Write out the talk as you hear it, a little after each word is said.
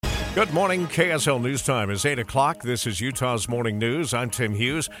Good morning. KSL News Time is 8 o'clock. This is Utah's Morning News. I'm Tim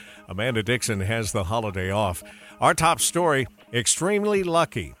Hughes. Amanda Dixon has the holiday off. Our top story, extremely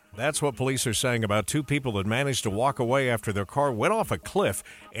lucky. That's what police are saying about two people that managed to walk away after their car went off a cliff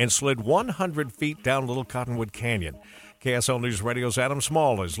and slid 100 feet down Little Cottonwood Canyon. KSL News Radio's Adam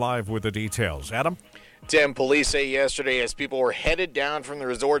Small is live with the details. Adam? Tim, police say yesterday as people were headed down from the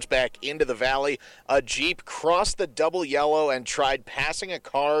resorts back into the valley, a Jeep crossed the double yellow and tried passing a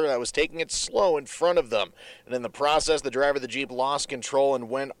car that was taking it slow in front of them. And in the process, the driver of the Jeep lost control and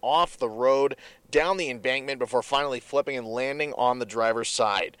went off the road down the embankment before finally flipping and landing on the driver's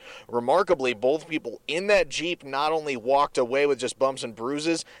side. Remarkably, both people in that Jeep not only walked away with just bumps and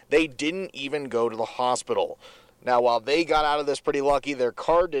bruises, they didn't even go to the hospital. Now, while they got out of this pretty lucky, their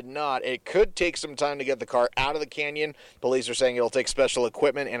car did not. It could take some time to get the car out of the canyon. Police are saying it'll take special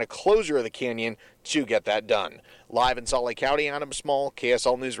equipment and a closure of the canyon to get that done. Live in Salt Lake County, Adam Small,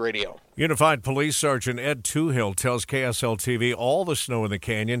 KSL News Radio. Unified Police Sergeant Ed Toohill tells KSL TV all the snow in the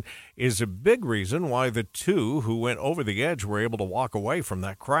canyon is a big reason why the two who went over the edge were able to walk away from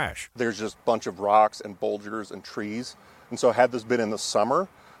that crash. There's just a bunch of rocks and boulders and trees. And so had this been in the summer,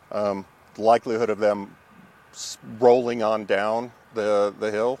 the likelihood of them rolling on down the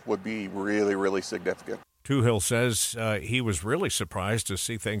hill would be really, really significant. Toohill says he was really surprised to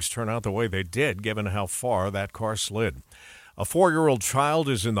see things turn out the way they did, given how far that car slid. A 4-year-old child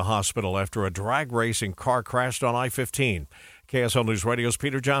is in the hospital after a drag racing car crashed on I-15. KSL News Radio's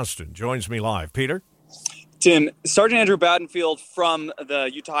Peter Johnston joins me live. Peter? Tim, Sergeant Andrew Badenfield from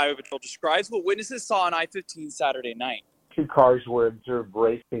the Utah Highway Patrol describes what witnesses saw on I-15 Saturday night. Two cars were observed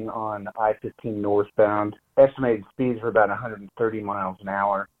racing on I-15 northbound. Estimated speeds were about 130 miles an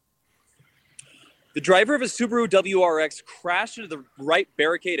hour. The driver of a Subaru WRX crashed into the right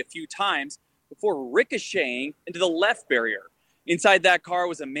barricade a few times before ricocheting into the left barrier. Inside that car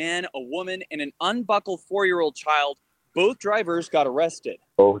was a man, a woman, and an unbuckled 4-year-old child. Both drivers got arrested.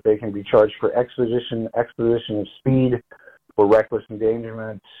 So they can be charged for exposition of speed, for reckless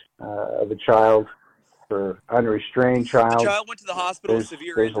endangerment of a child, for unrestrained child. The child went to the hospital with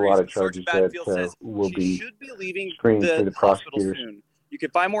severe injuries. There's a lot of charges that will be screened to the prosecutors. Soon. You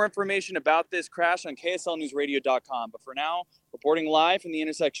can find more information about this crash on KSLNewsRadio.com. But for now, reporting live from the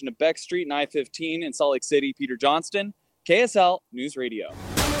intersection of Beck Street and I-15 in Salt Lake City, Peter Johnston, KSL News Radio.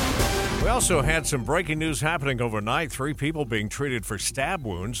 We also had some breaking news happening overnight. 3 people being treated for stab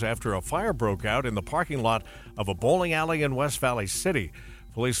wounds after a fire broke out in the parking lot of a bowling alley in West Valley City.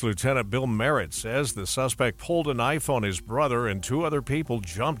 Police Lieutenant Bill Merritt says the suspect pulled a knife on his brother and 2 other people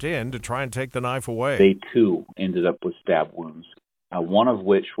jumped in to try and take the knife away. They, too, ended up with stab wounds, one of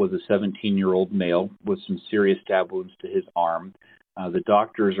which was a 17-year-old male with some serious stab wounds to his arm. The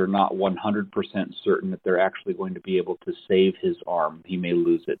doctors are not 100% certain that they're actually going to be able to save his arm. He may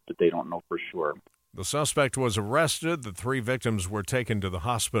lose it, but they don't know for sure. The suspect was arrested. The 3 victims were taken to the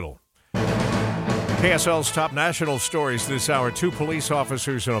hospital. KSL's top national stories this hour. 2 police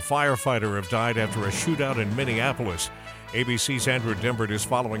officers and a firefighter have died after a shootout in Minneapolis. ABC's Andrew Dimbert is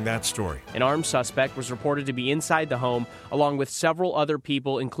following that story. An armed suspect was reported to be inside the home, along with several other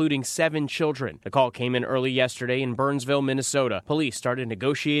people, including 7 children. The call came in early yesterday in Burnsville, Minnesota. Police started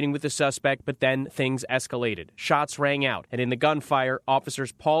negotiating with the suspect, but then things escalated. Shots rang out, and in the gunfire,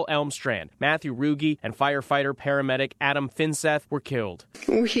 officers Paul Elmstrand, Matthew Ruge, and firefighter paramedic Adam Finseth were killed.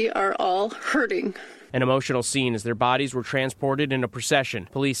 We are all hurting. An emotional scene as their bodies were transported in a procession.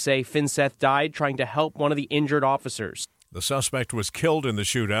 Police say Finseth died trying to help one of the injured officers. The suspect was killed in the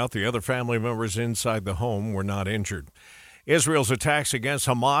shootout. The other family members inside the home were not injured. Israel's attacks against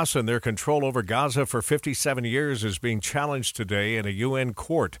Hamas and their control over Gaza for 57 years is being challenged today in a UN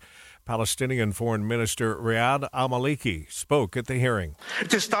court. Palestinian Foreign Minister Riyad al-Maliki spoke at the hearing.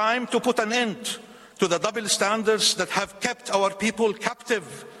 It is time to put an end to the double standards that have kept our people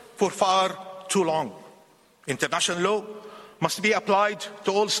captive for far too long. International law must be applied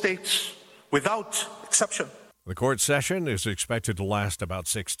to all states without exception. The court session is expected to last about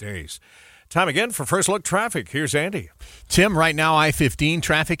 6 days. Time again for First Look Traffic. Here's Andy. Tim, right now I-15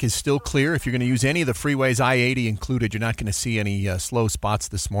 traffic is still clear. If you're going to use any of the freeways, I-80 included, you're not going to see any slow spots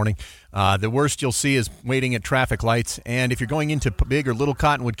this morning. The worst you'll see is waiting at traffic lights. And if you're going into Big or Little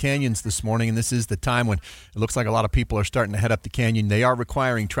Cottonwood Canyons this morning, and this is the time when it looks like a lot of people are starting to head up the canyon, they are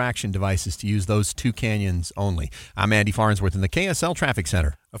requiring traction devices to use those 2 canyons only. I'm Andy Farnsworth in the KSL Traffic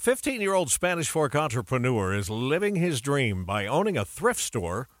Center. A 15-year-old Spanish Fork entrepreneur is living his dream by owning a thrift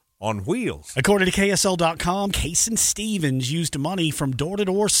store on wheels. According to KSL.com, Kason Stevens used money from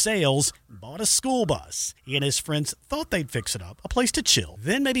door-to-door sales and bought a school bus. He and his friends thought they'd fix it up, a place to chill.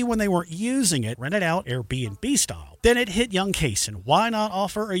 Then maybe when they weren't using it, rent it out Airbnb style. Then it hit young Kason. Why not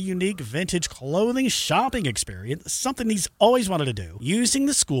offer a unique vintage clothing shopping experience, something he's always wanted to do, using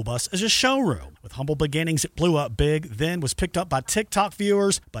the school bus as a showroom? With humble beginnings, it blew up big, then was picked up by TikTok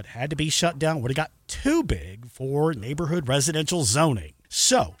viewers, but had to be shut down when it got too big for neighborhood residential zoning.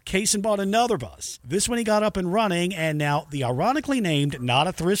 So, Kason bought another bus. This one he got up and running, and now the ironically named Not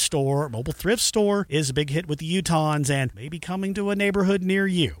a Thrift Store, mobile thrift store, is a big hit with the Utahns and may be coming to a neighborhood near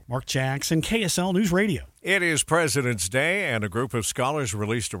you. Mark Jackson, KSL News Radio. It is President's Day, and a group of scholars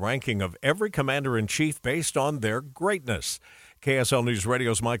released a ranking of every commander-in-chief based on their greatness. KSL News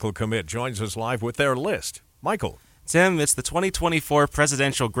Radio's Michael Commit joins us live with their list. Michael. Tim, it's the 2024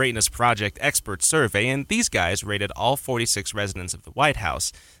 Presidential Greatness Project Expert Survey, and these guys rated all 46 residents of the White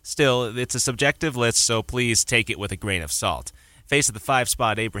House. Still, it's a subjective list, so please take it with a grain of salt. Face of the 5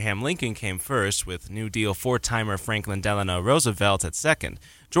 spot, Abraham Lincoln came first, with New Deal 4-timer Franklin Delano Roosevelt at second.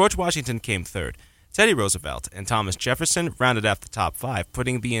 George Washington came third. Teddy Roosevelt and Thomas Jefferson rounded out the top 5,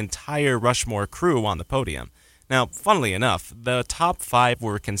 putting the entire Rushmore crew on the podium. Now, funnily enough, the top 5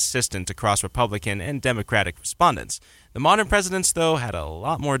 were consistent across Republican and Democratic respondents. The modern presidents, though, had a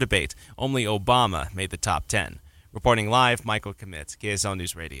lot more debate. Only Obama made the top 10. Reporting live, Michael Commit, KSL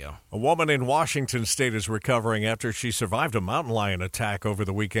News Radio. A woman in Washington state is recovering after she survived a mountain lion attack over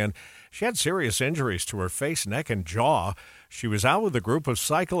the weekend. She had serious injuries to her face, neck, and jaw. She was out with a group of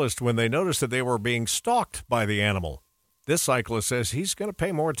cyclists when they noticed that they were being stalked by the animal. This cyclist says he's going to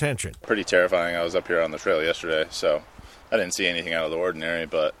pay more attention. Pretty terrifying. I was up here on the trail yesterday, so I didn't see anything out of the ordinary,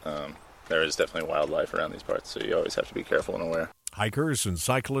 but there is definitely wildlife around these parts, so you always have to be careful and aware. Hikers and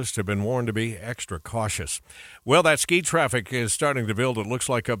cyclists have been warned to be extra cautious. Well, that ski traffic is starting to build. It looks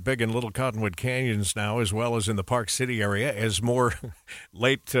like up big in Little Cottonwood Canyons now, as well as in the Park City area, as more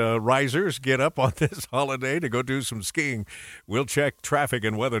late risers get up on this holiday to go do some skiing. We'll check traffic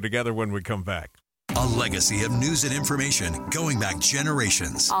and weather together when we come back. A legacy of news and information going back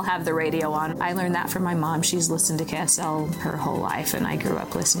generations. I'll have the radio on. I learned that from my mom. She's listened to KSL her whole life, and I grew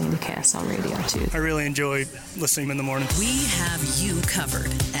up listening to KSL radio, too. I really enjoy listening in the morning. We have you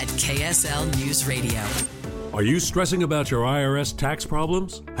covered at KSL News Radio. Are you stressing about your IRS tax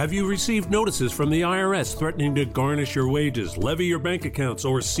problems? Have you received notices from the IRS threatening to garnish your wages, levy your bank accounts,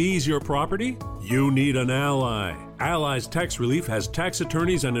 or seize your property? You need an ally. Allies Tax Relief has tax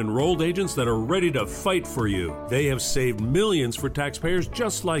attorneys and enrolled agents that are ready to fight for you. They have saved millions for taxpayers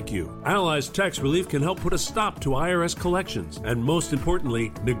just like you. Allies Tax Relief can help put a stop to IRS collections and, most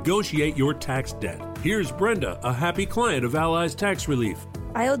importantly, negotiate your tax debt. Here's Brenda, a happy client of Allies Tax Relief.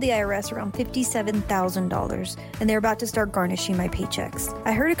 I owed the IRS around $57,000, and they're about to start garnishing my paychecks.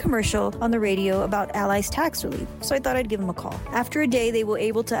 I heard a commercial on the radio about Allies Tax Relief, so I thought I'd give them a call. After a day, they were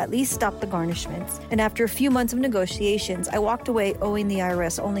able to at least stop the garnishments, and after a few months of negotiations, I walked away owing the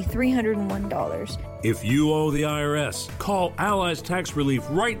IRS only $301. If you owe the IRS, call Allies Tax Relief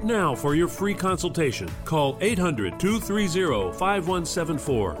right now for your free consultation. Call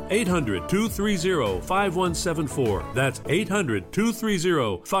 800-230-5174. 800-230-5174. That's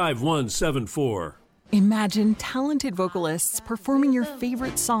 800-230-5174. Imagine talented vocalists performing your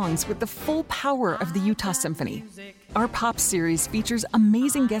favorite songs with the full power of the Utah Symphony. Our Pop series features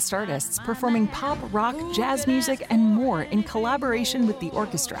amazing guest artists performing pop, rock, jazz music, and more in collaboration with the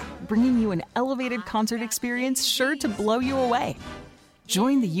orchestra, bringing you an elevated concert experience sure to blow you away.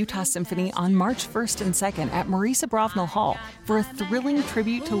 Join the Utah Symphony on March 1st and 2nd at Marisa Brovnell Hall for a thrilling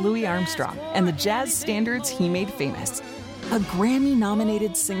tribute to Louis Armstrong and the jazz standards he made famous. A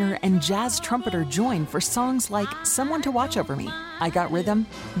Grammy-nominated singer and jazz trumpeter join for songs like Someone to Watch Over Me, I Got Rhythm,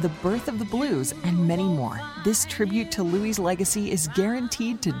 The Birth of the Blues, and many more. This tribute to Louis' legacy is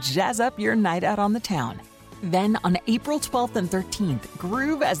guaranteed to jazz up your night out on the town. Then, on April 12th and 13th,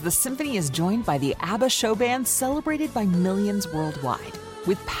 groove as the symphony is joined by the ABBA show band celebrated by millions worldwide.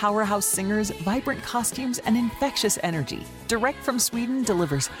 With powerhouse singers, vibrant costumes, and infectious energy, Direct from Sweden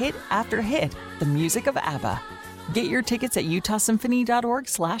delivers hit after hit, the music of ABBA. Get your tickets at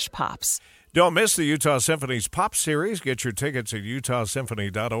utahsymphony.org/pops. Don't miss the Utah Symphony's Pop Series. Get your tickets at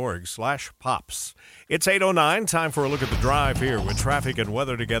utahsymphony.org/pops. It's 8:09. Time for a look at the drive here with traffic and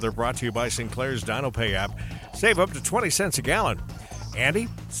weather together, brought to you by Sinclair's DinoPay app. Save up to 20 cents a gallon. Andy,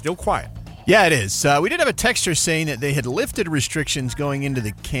 still quiet. Yeah, it is. We did have a texter saying that they had lifted restrictions going into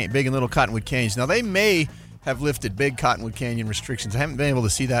the Big and Little Cottonwood Canyons. Now, they may have lifted big Cottonwood Canyon restrictions. I haven't been able to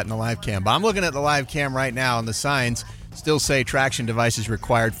see that in the live cam, but I'm looking at the live cam right now, and the signs still say traction devices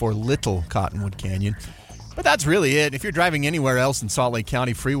required for Little Cottonwood Canyon. But that's really it. If you're driving anywhere else in Salt Lake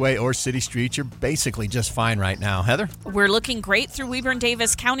County Freeway or City Streets, you're basically just fine right now. Heather? We're looking great through Weber and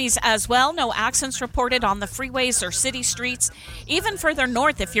Davis counties as well. No accidents reported on the freeways or city streets. Even further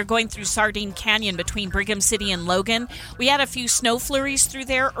north, if you're going through Sardine Canyon between Brigham City and Logan, we had a few snow flurries through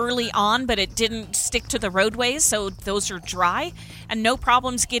there early on, but it didn't stick to the roadways, so those are dry, and no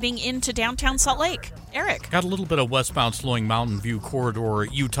problems getting into downtown Salt Lake. Eric? Got a little bit of westbound slowing Mountain View corridor,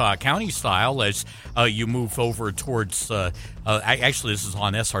 Utah County style, as you move over towards, actually this is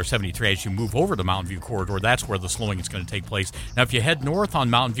on SR 73, as you move over to Mountain View corridor, that's where the slowing is going to take place. Now, if you head north on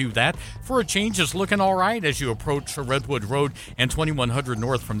Mountain View, that, for a change, is looking all right as you approach Redwood Road and 2100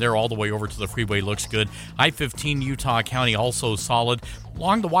 north. From there all the way over to the freeway looks good. I-15 Utah County also solid.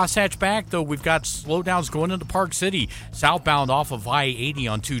 Along the Wasatch back, though, we've got slowdowns going into Park City, southbound off of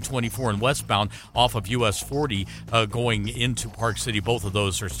I-80 on 224 and westbound off of US 40 going into Park City. Both of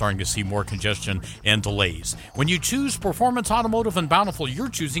those are starting to see more congestion and delays. When you choose Performance Automotive and Bountiful, you're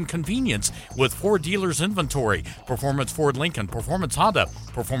choosing convenience with Ford dealers inventory. Performance Ford Lincoln, Performance Honda,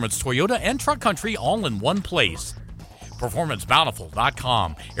 Performance Toyota, and Truck Country all in one place.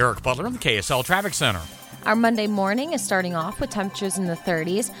 PerformanceBountiful.com. Eric Butler in the KSL Traffic Center. Our Monday morning is starting off with temperatures in the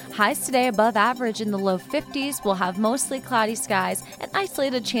 30s. Highs today above average in the low 50s. We'll have mostly cloudy skies, an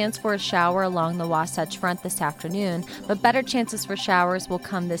isolated chance for a shower along the Wasatch Front this afternoon, but better chances for showers will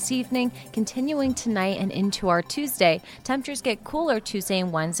come this evening, continuing tonight and into our Tuesday. Temperatures get cooler Tuesday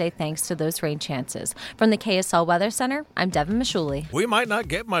and Wednesday thanks to those rain chances. From the KSL Weather Center, I'm Devin Mishuli. We might not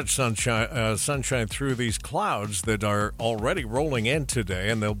get much sunshine through these clouds that are already rolling in today,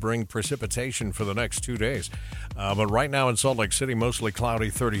 and they'll bring precipitation for the next 2 days. But right now in Salt Lake City, mostly cloudy,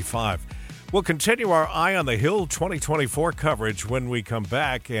 35. We'll continue our Eye on the Hill 2024 coverage when we come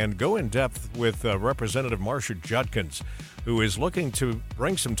back and go in depth with Representative Marsha Judkins, who is looking to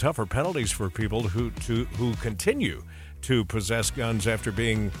bring some tougher penalties for people who continue to possess guns after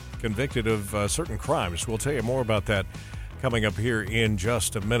being convicted of certain crimes. We'll tell you more about that coming up here in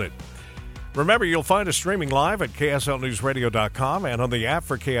just a minute. Remember, you'll find us streaming live at KSLNewsRadio.com and on the app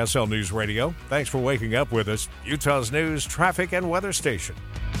for KSL News Radio. Thanks for waking up with us. Utah's news, traffic, and weather station.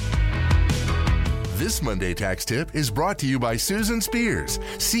 This Monday Tax Tip is brought to you by Susan Spears,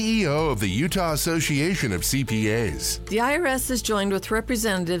 CEO of the Utah Association of CPAs. The IRS has joined with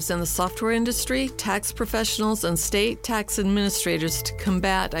representatives in the software industry, tax professionals, and state tax administrators to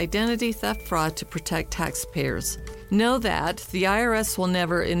combat identity theft fraud to protect taxpayers. Know that the IRS will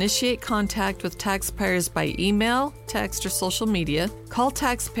never initiate contact with taxpayers by email, text, or social media, call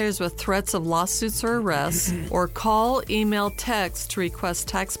taxpayers with threats of lawsuits or arrests, or call, email, text to request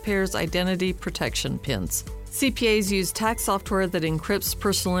taxpayers' identity protection pins. CPAs use tax software that encrypts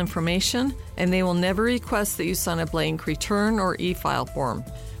personal information, and they will never request that you sign a blank return or e-file form.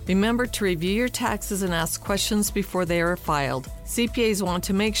 Remember to review your taxes and ask questions before they are filed. CPAs want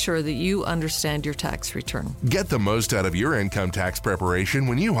to make sure that you understand your tax return. Get the most out of your income tax preparation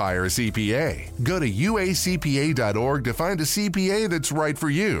when you hire a CPA. Go to uacpa.org to find a CPA that's right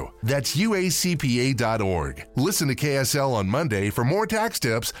for you. That's uacpa.org. Listen to KSL on Monday for more tax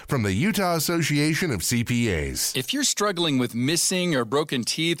tips from the Utah Association of CPAs. If you're struggling with missing or broken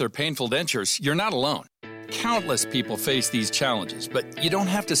teeth or painful dentures, you're not alone. Countless people face these challenges, but you don't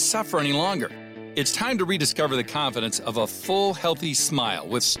have to suffer any longer. It's time to rediscover the confidence of a full, healthy smile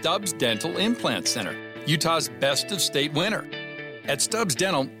with Stubbs Dental Implant Center, Utah's best of state winner. At Stubbs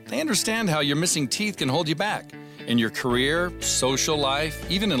Dental, they understand how your missing teeth can hold you back in your career, social life,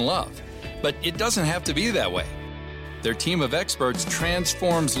 even in love. But it doesn't have to be that way. Their team of experts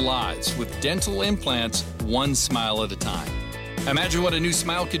transforms lives with dental implants one smile at a time. Imagine what a new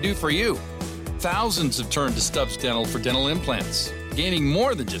smile could do for you. Thousands have turned to Stubbs Dental for dental implants, gaining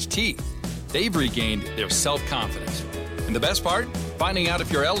more than just teeth. They've regained their self-confidence. And the best part? Finding out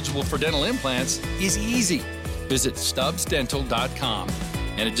if you're eligible for dental implants is easy. Visit StubbsDental.com.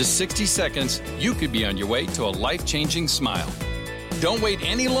 And in just 60 seconds, you could be on your way to a life-changing smile. Don't wait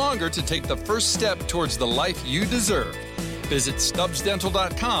any longer to take the first step towards the life you deserve. Visit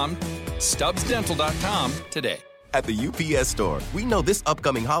StubbsDental.com, StubbsDental.com today. At the UPS Store, we know this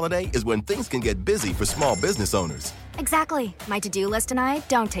upcoming holiday is when things can get busy for small business owners. Exactly. My to-do list and I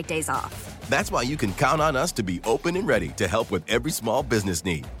don't take days off. That's why you can count on us to be open and ready to help with every small business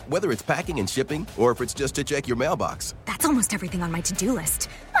need, whether it's packing and shipping or if it's just to check your mailbox. That's almost everything on my to-do list.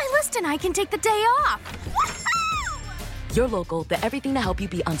 My list and I can take the day off. Your local, the everything to help you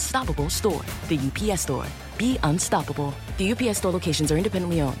be unstoppable store. The UPS Store. Be unstoppable. The UPS Store locations are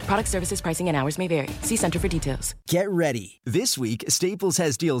independently owned. Product services, pricing, and hours may vary. See Center for details. Get ready. This week, Staples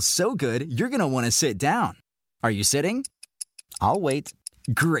has deals so good, you're going to want to sit down. Are you sitting? I'll wait.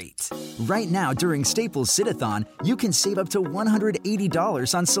 Great. Right now, during Staples Sit-a-thon, you can save up to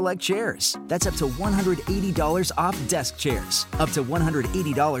 $180 on select chairs. That's up to $180 off desk chairs, up to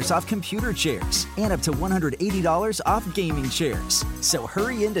 $180 off computer chairs, and up to $180 off gaming chairs. So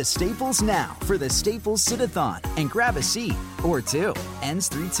hurry into Staples now for the Staples Sit-a-thon and grab a seat or two. Ends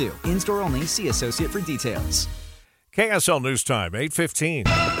 3/2. In-store only. See associate for details. KSL News Time, 8:15.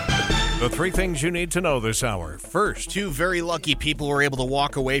 The three things you need to know this hour. First, two very lucky people were able to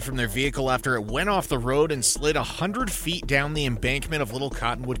walk away from their vehicle after it went off the road and slid 100 feet down the embankment of Little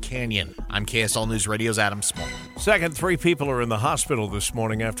Cottonwood Canyon. I'm KSL News Radio's Adam Small. Second, three people are in the hospital this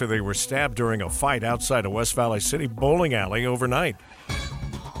morning after they were stabbed during a fight outside a West Valley City bowling alley overnight.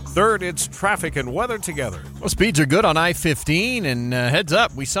 Third, it's traffic and weather together. Well, speeds are good on I-15, and heads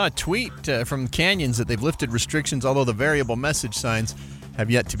up, we saw a tweet from Canyons that they've lifted restrictions, although the variable message signs have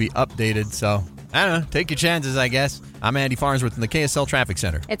yet to be updated. So, I don't know, take your chances, I guess. I'm Andy Farnsworth in the KSL Traffic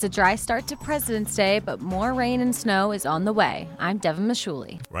Center. It's a dry start to President's Day, but more rain and snow is on the way. I'm Devin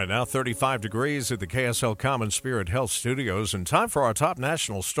Mashuli. Right now, 35 degrees at the KSL Common Spirit Health Studios, and time for our top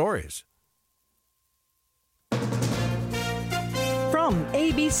national stories. From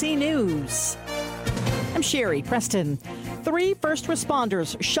ABC News, I'm Sherry Preston. 3 first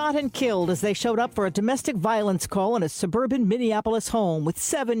responders shot and killed as they showed up for a domestic violence call in a suburban Minneapolis home with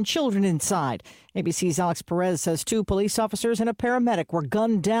 7 children inside. ABC's Alex Perez says 2 police officers and a paramedic were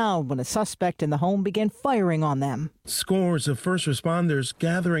gunned down when a suspect in the home began firing on them. Scores of first responders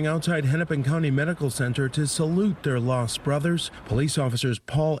gathering outside Hennepin County Medical Center to salute their lost brothers. Police officers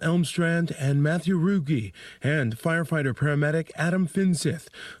Paul Elmstrand and Matthew Ruge, and firefighter paramedic Adam Finseth,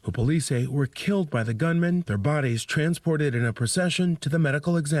 who police say were killed by the gunman. Their bodies transported in a procession to the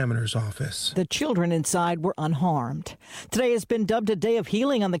medical examiner's office. The children inside were unharmed. Today has been dubbed a day of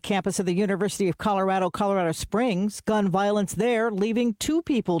healing on the campus of the University of Colorado Springs. Gun violence there, leaving 2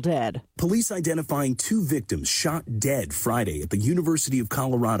 people dead. Police identifying 2 victims shot dead Friday at the University of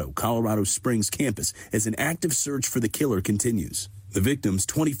Colorado Springs campus as an active search for the killer continues. The victims,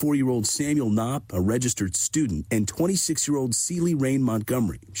 24-year-old Samuel Knopp, a registered student, and 26-year-old Celie Rain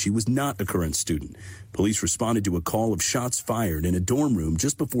Montgomery. She was not a current student. Police responded to a call of shots fired in a dorm room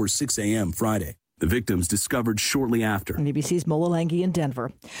just before 6 a.m. Friday. The victims discovered shortly after. ABC's Mola Langi in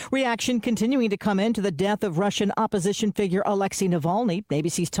Denver. Reaction continuing to come in to the death of Russian opposition figure Alexei Navalny.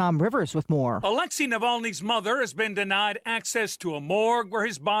 ABC's Tom Rivers with more. Alexei Navalny's mother has been denied access to a morgue where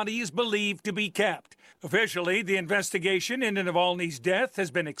his body is believed to be kept. Officially, the investigation into Navalny's death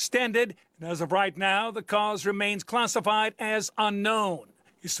has been extended, and as of right now, the cause remains classified as unknown.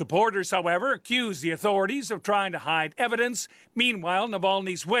 His supporters, however, accuse the authorities of trying to hide evidence. Meanwhile,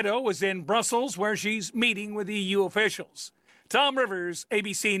 Navalny's widow is in Brussels, where she's meeting with EU officials. Tom Rivers,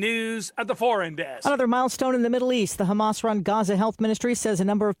 ABC News at the Foreign Desk. Another milestone in the Middle East. The Hamas-run Gaza Health Ministry says a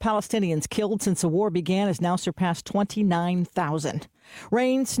number of Palestinians killed since the war began has now surpassed 29,000.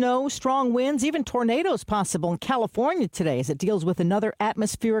 Rain, snow, strong winds, even tornadoes possible in California today as it deals with another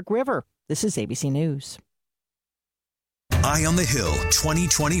atmospheric river. This is ABC News. Eye on the Hill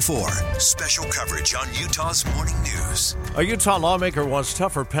 2024. Special coverage on Utah's Morning News. A Utah lawmaker wants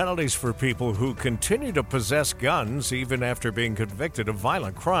tougher penalties for people who continue to possess guns even after being convicted of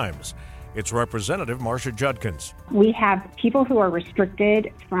violent crimes. It's Representative Marsha Judkins. We have people who are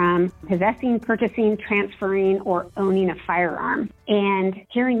restricted from possessing, purchasing, transferring, or owning a firearm. And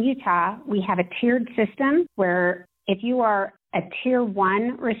here in Utah, we have a tiered system where if you are a Tier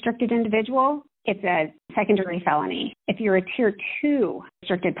 1 restricted individual, it's a second-degree felony. If you're a Tier 2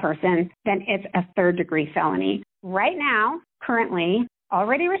 restricted person, then it's a third-degree felony. Right now, currently,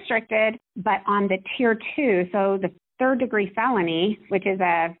 already restricted, but on the Tier 2, so the third-degree felony, which is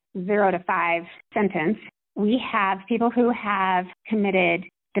a 0 to 5 sentence, we have people who have committed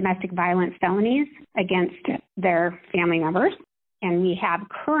domestic violence felonies against their family members. And we have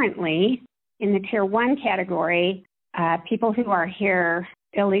currently, in the Tier 1 category, people who are here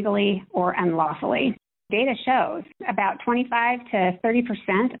illegally or unlawfully. Data shows about 25 to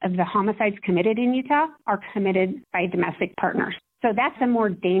 30% of the homicides committed in Utah are committed by domestic partners. So that's a more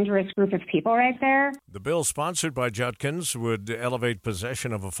dangerous group of people right there. The bill sponsored by Judkins would elevate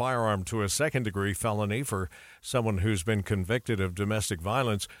possession of a firearm to a second-degree felony for someone who's been convicted of domestic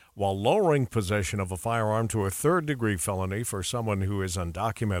violence, while lowering possession of a firearm to a third-degree felony for someone who is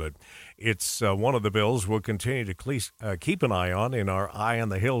undocumented. It's one of the bills we'll continue to keep an eye on in our Eye on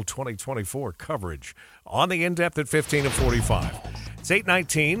the Hill 2024 coverage. On the In-Depth at 15 and 45. It's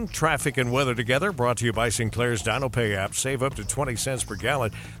 8:19. Traffic and weather together, brought to you by Sinclair's DinoPay app. Save up to 20 cents per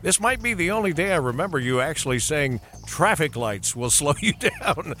gallon. This might be the only day I remember you actually saying traffic lights will slow you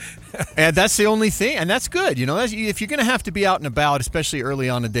down. And that's the only thing, and that's good. You know, if you're going to have to be out and about, especially early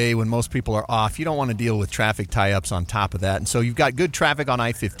on the day when most people are off, you don't want to deal with traffic tie-ups on top of that. And so you've got good traffic on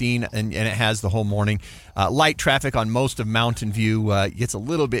I-15, and it has the whole morning. Light traffic on most of Mountain View. Gets a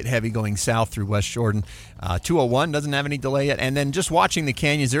little bit heavy going south through West Jordan. 201 doesn't have any delay yet. And then just watching the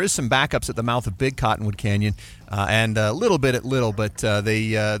canyons, there is some backups at the mouth of Big Cottonwood Canyon, and a little bit at Little, but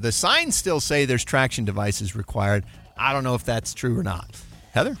the signs still say there's traction devices required. I don't know if that's true or not.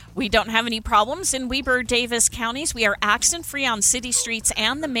 Heather? We don't have any problems in Weber-Davis counties. We are accident-free on city streets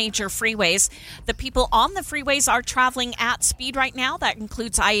and the major freeways. The people on the freeways are traveling at speed right now. That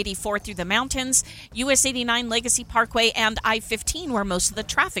includes I-84 through the mountains, US 89 Legacy Parkway, and I-15, where most of the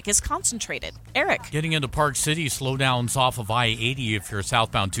traffic is concentrated. Eric? Getting into Park City, slowdowns off of I-80 if you're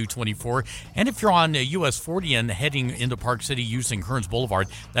southbound 224. And if you're on US 40 and heading into Park City using Kearns Boulevard,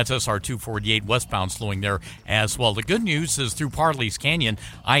 that's SR 248 westbound slowing there as well. The good news is through Parley's Canyon,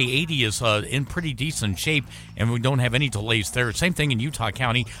 I-80 is in pretty decent shape, and we don't have any delays there. Same thing in Utah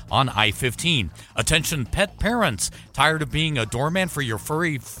County on I-15. Attention pet parents. Tired of being a doorman for your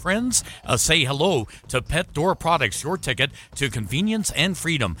furry friends? Say hello to Pet Door Products, your ticket to convenience and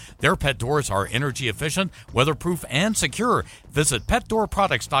freedom. Their pet doors are energy efficient, weatherproof, and secure. Visit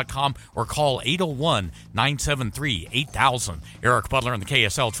petdoorproducts.com or call 801-973-8000. Eric Butler in the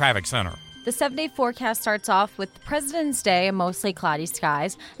KSL Traffic Center. The 7-day forecast starts off with President's Day and mostly cloudy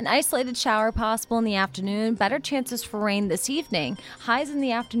skies. An isolated shower possible in the afternoon. Better chances for rain this evening. Highs in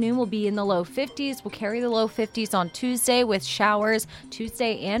the afternoon will be in the low 50s. We'll carry the low 50s on Tuesday with showers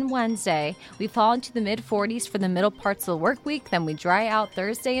Tuesday and Wednesday. We fall into the mid-40s for the middle parts of the work week. Then we dry out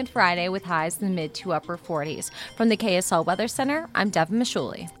Thursday and Friday with highs in the mid to upper 40s. From the KSL Weather Center, I'm Devin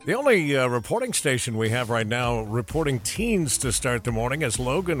Mishuli. The only reporting station we have right now reporting teens to start the morning is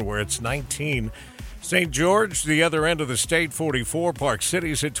Logan, where it's 19. St. George, the other end of the state, 44. Park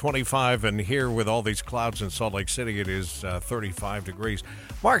City's at 25. And here with all these clouds in Salt Lake City, it is 35 degrees.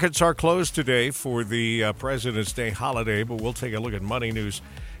 Markets are closed today for the President's Day holiday, but we'll take a look at money news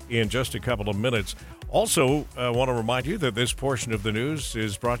in just a couple of minutes. Also, I want to remind you that this portion of the news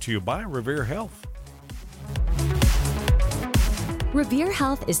is brought to you by Revere Health. Revere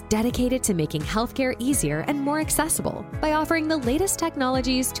Health is dedicated to making healthcare easier and more accessible by offering the latest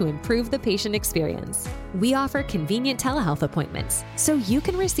technologies to improve the patient experience. We offer convenient telehealth appointments so you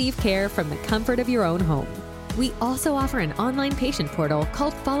can receive care from the comfort of your own home. We also offer an online patient portal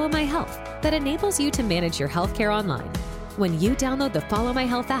called Follow My Health that enables you to manage your healthcare online. When you download the Follow My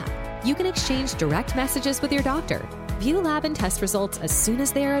Health app, you can exchange direct messages with your doctor, view lab and test results as soon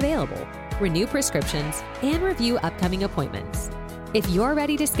as they are available, renew prescriptions, and review upcoming appointments. If you're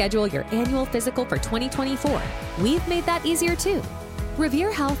ready to schedule your annual physical for 2024, we've made that easier too.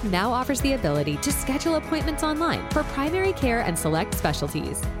 Revere Health now offers the ability to schedule appointments online for primary care and select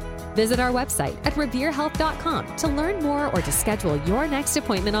specialties. Visit our website at reverehealth.com to learn more or to schedule your next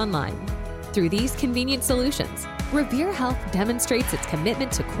appointment online. Through these convenient solutions, Revere Health demonstrates its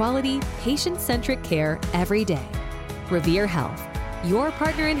commitment to quality, patient-centric care every day. Revere Health, your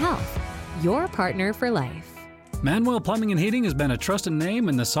partner in health, your partner for life. Manuel Plumbing and Heating has been a trusted name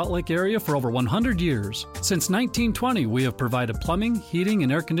in the Salt Lake area for over 100 years. Since 1920, we have provided plumbing, heating,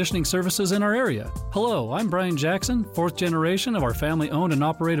 and air conditioning services in our area. Hello, I'm Brian Jackson, fourth generation of our family-owned and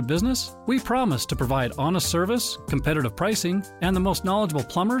operated business. We promise to provide honest service, competitive pricing, and the most knowledgeable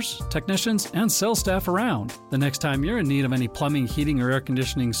plumbers, technicians, and sales staff around. The next time you're in need of any plumbing, heating, or air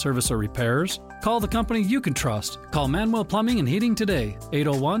conditioning service or repairs, call the company you can trust. Call Manuel Plumbing and Heating today,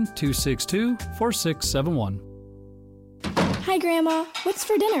 801-262-4671. Hi, Grandma. What's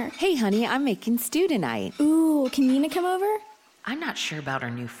for dinner? Hey, honey, I'm making stew tonight. Ooh, can Nina come over? I'm not sure about our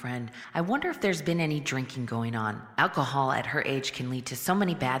new friend. I wonder if there's been any drinking going on. Alcohol at her age can lead to so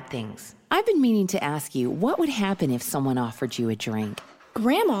many bad things. I've been meaning to ask you, what would happen if someone offered you a drink?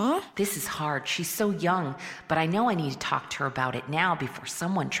 Grandma? This is hard. She's so young, but I know I need to talk to her about it now before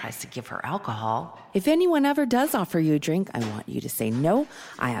someone tries to give her alcohol. If anyone ever does offer you a drink, I want you to say no.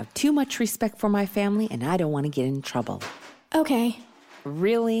 I have too much respect for my family, and I don't want to get in trouble. Okay.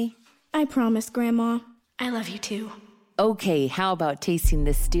 Really? I promise, Grandma. I love you too. Okay, how about tasting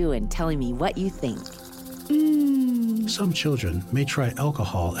this stew and telling me what you think? Some children may try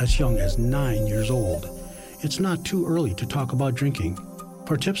alcohol as young as 9 years old. It's not too early to talk about drinking.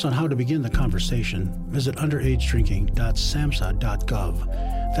 For tips on how to begin the conversation, visit underagedrinking.samhsa.gov.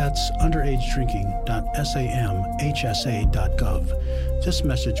 That's underagedrinking.samhsa.gov. This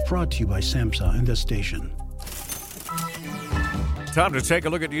message brought to you by SAMHSA and this station. Time to take a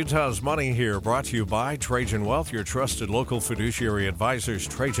look at Utah's money here, brought to you by Trajan Wealth, your trusted local fiduciary advisors,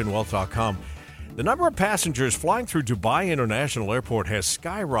 TrajanWealth.com. The number of passengers flying through Dubai International Airport has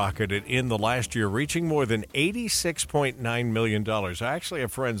skyrocketed in the last year, reaching more than $86.9 million. I actually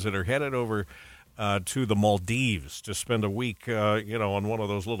have friends that are headed over to the Maldives to spend a week, on one of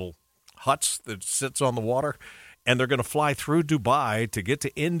those little huts that sits on the water, and they're going to fly through Dubai to get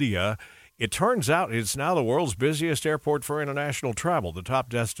to India. It turns out it's now the world's busiest airport for international travel. The top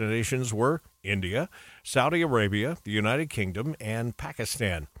destinations were India, Saudi Arabia, the United Kingdom, and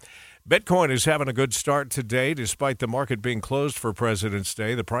Pakistan. Bitcoin is having a good start today, despite the market being closed for President's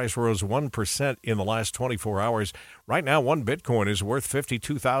Day. The price rose 1% in the last 24 hours. Right now, one Bitcoin is worth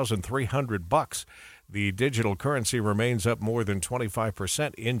 $52,300. The digital currency remains up more than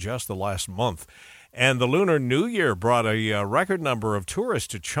 25% in just the last month. And the Lunar New Year brought a record number of tourists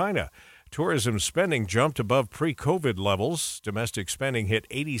to China. Tourism spending jumped above pre-COVID levels. Domestic spending hit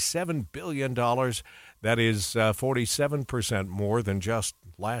 $87 billion. That is 47% more than just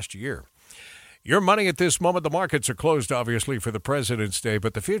last year. Your money at this moment, the markets are closed, obviously, for the President's Day,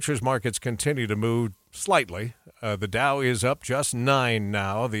 but the futures markets continue to move slightly. The Dow is up just 9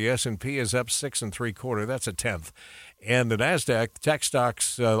 now. The S&P is up 6 3/4. That's a tenth. And the NASDAQ, tech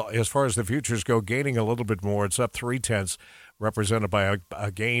stocks, as far as the futures go, gaining a little bit more. It's up 0.3, represented by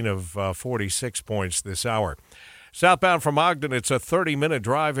a gain of 46 points this hour. Southbound from Ogden, it's a 30-minute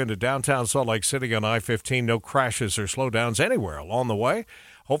drive into downtown Salt Lake City on I-15. No crashes or slowdowns anywhere along the way.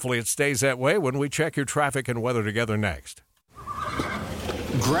 Hopefully it stays that way when we check your traffic and weather together next.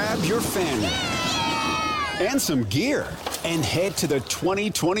 Grab your family and some gear and head to the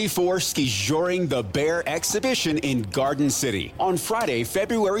 2024 Skijoring the Bear exhibition in Garden City on Friday,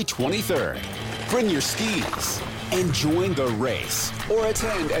 February 23rd. Bring your skis and join the race, or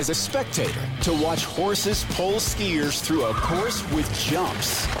attend as a spectator to watch horses pull skiers through a course with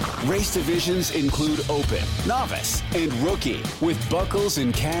jumps. Race divisions include Open, Novice, and Rookie, with buckles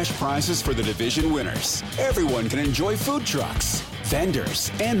and cash prizes for the division winners. Everyone can enjoy food trucks, vendors,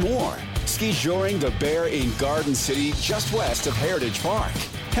 and more. Skijoring the Bear in Garden City, just west of Heritage Park.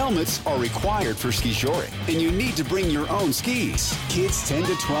 Helmets are required for skijoring, and you need to bring your own skis. Kids 10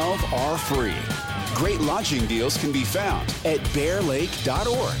 to 12 are free. Great lodging deals can be found at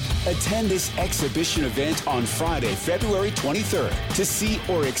bearlake.org. Attend this exhibition event on Friday, February 23rd to see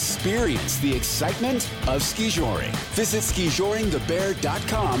or experience the excitement of skijoring. Visit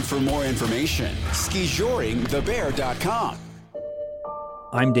skijoringthebear.com for more information. skijoringthebear.com.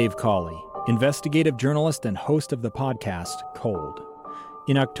 I'm Dave Cawley, investigative journalist and host of the podcast Cold.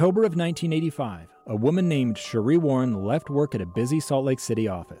 In October of 1985, a woman named Cherie Warren left work at a busy Salt Lake City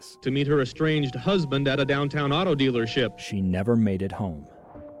office to meet her estranged husband at a downtown auto dealership. She never made it home.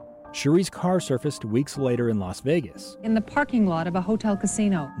 Cherie's car surfaced weeks later in Las Vegas, in the parking lot of a hotel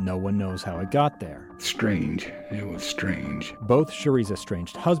casino. No one knows how it got there. Strange. It was strange. Both Cherie's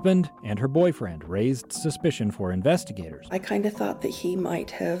estranged husband and her boyfriend raised suspicion for investigators. I kind of thought that he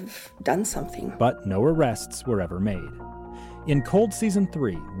might have done something. But no arrests were ever made. In Cold Season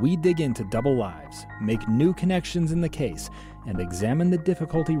 3, we dig into double lives, make new connections in the case, and examine the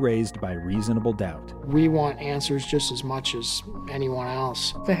difficulty raised by reasonable doubt. We want answers just as much as anyone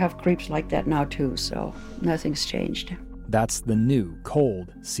else. They have creeps like that now too, so nothing's changed. That's the new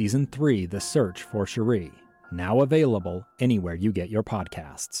Cold Season 3, The Search for Cherie. Now available anywhere you get your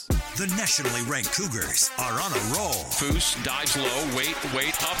podcasts. The nationally ranked Cougars are on a roll. Foose dives low, wait,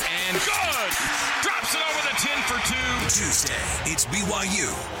 up, and good! Drops it over the 10 for 2. Tuesday, it's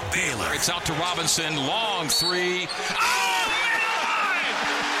BYU, Baylor. It's out to Robinson, long three. Oh, man!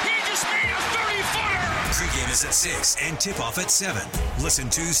 He just made a 30-footer! Pregame is at 6 and tip-off at 7. Listen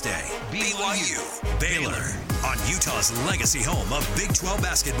Tuesday, BYU, Baylor, on Utah's legacy home of Big 12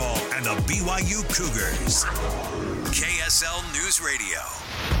 basketball and the BYU Cougars. KSL News Radio.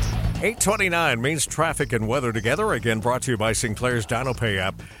 8:29 means traffic and weather together. Again, brought to you by Sinclair's DinoPay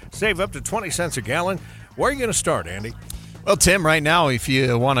app. Save up to 20 cents a gallon. Where are you going to start, Andy? Well, Tim, right now, if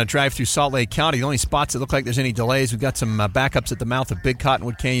you want to drive through Salt Lake County, the only spots that look like there's any delays, we've got some backups at the mouth of Big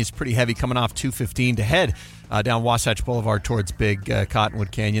Cottonwood Canyon. It's pretty heavy coming off 215 to head down Wasatch Boulevard towards Big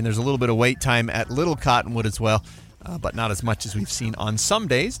Cottonwood Canyon. There's a little bit of wait time at Little Cottonwood as well, but not as much as we've seen on some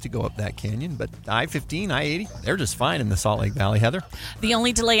days to go up that canyon. But I-15, I-80, they're just fine in the Salt Lake Valley, Heather. The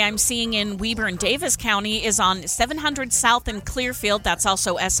only delay I'm seeing in Weber and Davis County is on 700 South in Clearfield. That's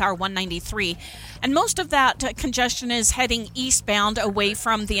also SR 193. And most of that congestion is heading eastbound away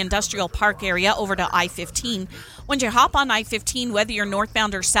from the industrial park area over to I-15. When you hop on I-15, whether you're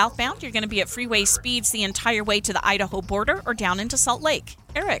northbound or southbound, you're going to be at freeway speeds the entire way to the Idaho border or down into Salt Lake.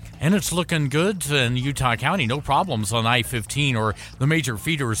 Eric. And it's looking good in Utah County. No problems on I-15 or the major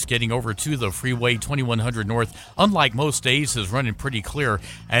feeders getting over to the freeway. 2100 North, unlike most days, is running pretty clear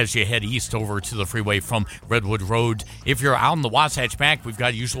as you head east over to the freeway from Redwood Road. If you're out in the Wasatch Back, we've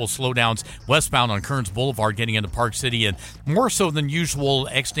got usual slowdowns westbound on Kearns Boulevard getting into Park City, and more so than usual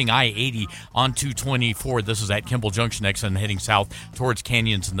exiting I-80 on 224. This is at Kimball Junction exit and heading south towards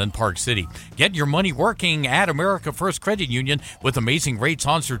Canyons and then Park City. Get your money working at America First Credit Union with amazing rates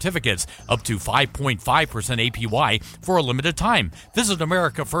on certificates up to 5.5% APY for a limited time. Visit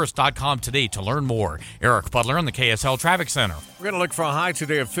AmericaFirst.com today to learn more. Eric Butler in the KSL Traffic Center. We're going to look for a high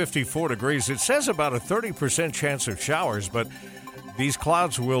today of 54 degrees. It says about a 30% chance of showers, but these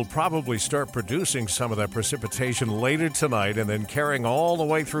clouds will probably start producing some of that precipitation later tonight and then carrying all the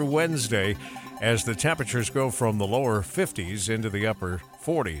way through Wednesday as the temperatures go from the lower 50s into the upper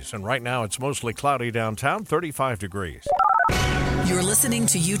 40s. And right now it's mostly cloudy downtown, 35 degrees. You're listening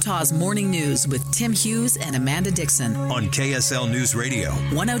to Utah's Morning News with Tim Hughes and Amanda Dixon on KSL News Radio,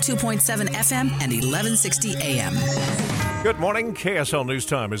 102.7 FM and 1160 AM. Good morning. KSL News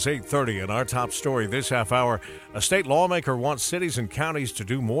Time is 8:30, and our top story this half hour. A state lawmaker wants cities and counties to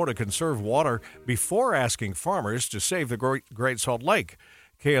do more to conserve water before asking farmers to save the Great Salt Lake.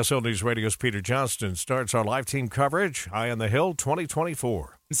 KSL News Radio's Peter Johnston starts our live team coverage, High on the Hill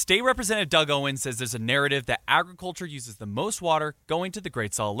 2024. State Representative Doug Owens says there's a narrative that agriculture uses the most water going to the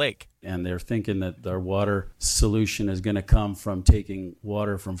Great Salt Lake. And they're thinking that their water solution is going to come from taking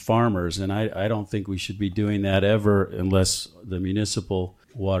water from farmers. And I don't think we should be doing that ever unless the municipal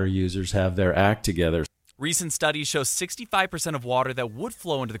water users have their act together. Recent studies show 65% of water that would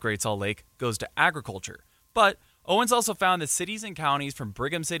flow into the Great Salt Lake goes to agriculture. But Owens also found that cities and counties from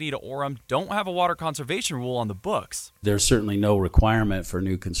Brigham City to Orem don't have a water conservation rule on the books. There's certainly no requirement for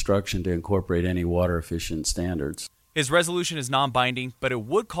new construction to incorporate any water efficient standards. His resolution is non-binding, but it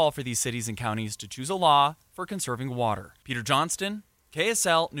would call for these cities and counties to choose a law for conserving water. Peter Johnston,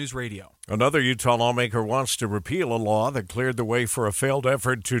 KSL News Radio. Another Utah lawmaker wants to repeal a law that cleared the way for a failed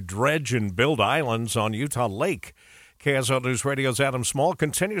effort to dredge and build islands on Utah Lake. KSL News Radio's Adam Small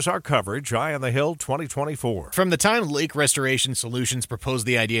continues our coverage, High on the Hill 2024. From the time Lake Restoration Solutions proposed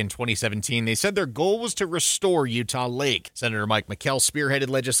the idea in 2017, they said their goal was to restore Utah Lake. Senator Mike McKell spearheaded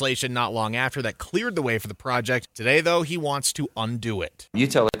legislation not long after that cleared the way for the project. Today, though, he wants to undo it.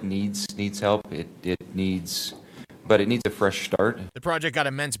 Utah Lake needs help. But it needs a fresh start. The project got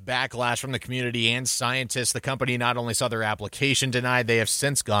immense backlash from the community and scientists. The company not only saw their application denied, they have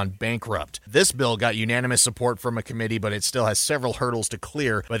since gone bankrupt. This bill got unanimous support from a committee, but it still has several hurdles to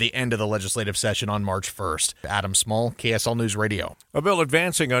clear by the end of the legislative session on March 1st. Adam Small, KSL News Radio. A bill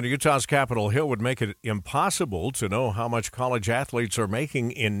advancing on Utah's Capitol Hill would make it impossible to know how much college athletes are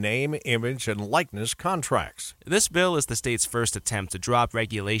making in name, image, and likeness contracts. This bill is the state's first attempt to drop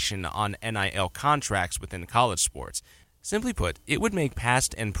regulation on NIL contracts within college sports. Simply put, it would make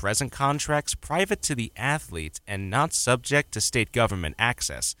past and present contracts private to the athlete and not subject to state government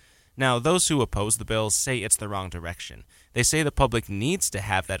access. Now, those who oppose the bill say it's the wrong direction. They say the public needs to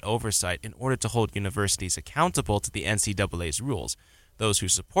have that oversight in order to hold universities accountable to the NCAA's rules. Those who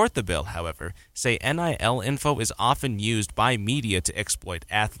support the bill, however, say NIL info is often used by media to exploit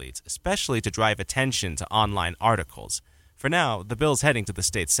athletes, especially to drive attention to online articles. For now, the bill's heading to the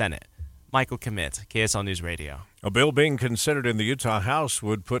state Senate. Michael Commit, KSL News Radio. A bill being considered in the Utah House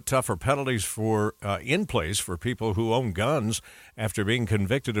would put tougher penalties in place for people who own guns after being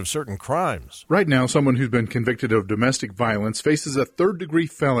convicted of certain crimes. Right now, someone who's been convicted of domestic violence faces a third-degree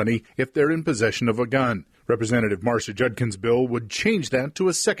felony if they're in possession of a gun. Representative Marcia Judkin's bill would change that to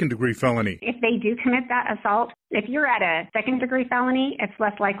a second-degree felony. If they do commit that assault, if you're at a second-degree felony, it's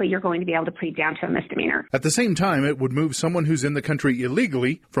less likely you're going to be able to plead down to a misdemeanor. At the same time, it would move someone who's in the country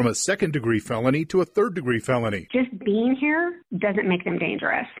illegally from a second-degree felony to a third-degree felony. Just being here doesn't make them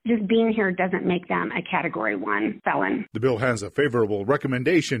dangerous. Just being here doesn't make them a Category 1 felon. The bill has a favorable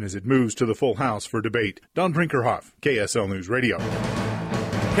recommendation as it moves to the full House for debate. Don Brinkerhoff, KSL News Radio.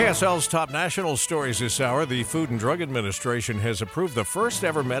 KSL's top national stories this hour. The Food and Drug Administration has approved the first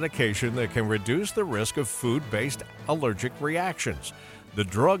ever medication that can reduce the risk of food-based allergic reactions. The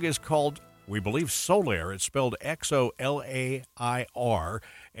drug is called, we believe, Xolair. It's spelled Xolair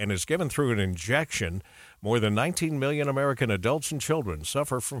and is given through an injection. More than 19 million American adults and children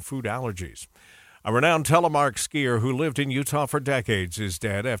suffer from food allergies. A renowned telemark skier who lived in Utah for decades is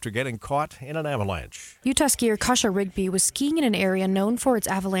dead after getting caught in an avalanche. Utah skier Kasha Rigby was skiing in an area known for its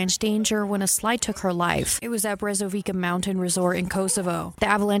avalanche danger when a slide took her life. It was at Brezovica Mountain Resort in Kosovo. The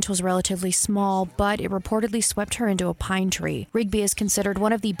avalanche was relatively small, but it reportedly swept her into a pine tree. Rigby is considered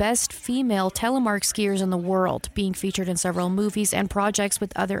one of the best female telemark skiers in the world, being featured in several movies and projects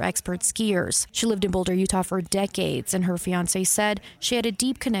with other expert skiers. She lived in Boulder, Utah for decades, and her fiancé said she had a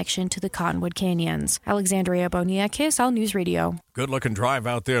deep connection to the Cottonwood Canyon. Alexandria Bonilla, KSL News Radio. Good looking drive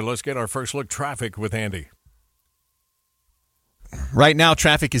out there. Let's get our first look traffic with Andy. Right now,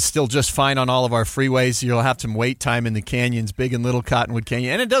 traffic is still just fine on all of our freeways. You'll have some wait time in the canyons, Big and Little Cottonwood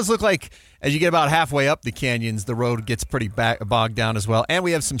Canyon. And it does look like as you get about halfway up the canyons, the road gets pretty bogged down as well. And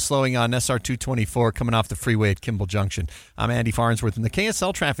we have some slowing on SR 224 coming off the freeway at Kimball Junction. I'm Andy Farnsworth in the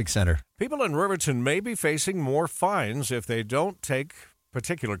KSL Traffic Center. People in Riverton may be facing more fines if they don't take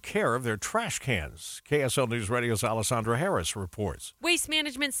particular care of their trash cans. KSL News Radio's Alessandra Harris reports. Waste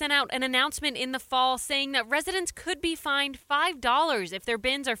Management sent out an announcement in the fall saying that residents could be fined $5 if their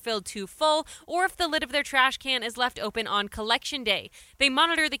bins are filled too full or if the lid of their trash can is left open on collection day. They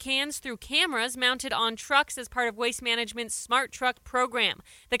monitor the cans through cameras mounted on trucks as part of Waste Management's Smart Truck program.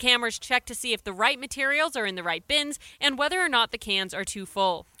 The cameras check to see if the right materials are in the right bins and whether or not the cans are too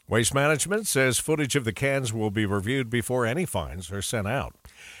full. Waste Management says footage of the cans will be reviewed before any fines are sent out.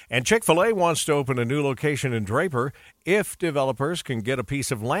 And Chick-fil-A wants to open a new location in Draper if developers can get a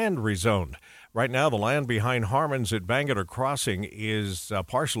piece of land rezoned. Right now, the land behind Harmon's at Bangerter Crossing is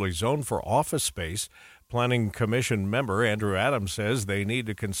partially zoned for office space. Planning Commission member Andrew Adams says they need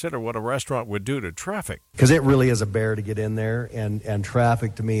to consider what a restaurant would do to traffic. Because it really is a bear to get in there, and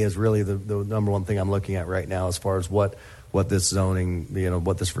traffic to me is really the number one thing I'm looking at right now as far as what this zoning,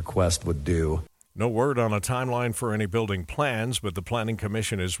 what this request would do. No word on a timeline for any building plans, but the Planning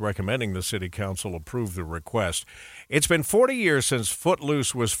Commission is recommending the City Council approve the request. It's been 40 years since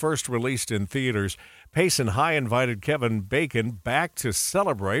Footloose was first released in theaters. Payson High invited Kevin Bacon back to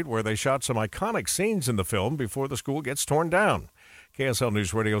celebrate, where they shot some iconic scenes in the film before the school gets torn down. KSL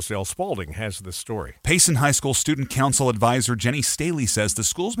News Radio's Dale Spalding has this story. Payson High School Student Council Advisor Jenny Staley says the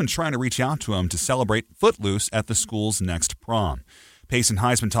school's been trying to reach out to him to celebrate Footloose at the school's next prom. Payson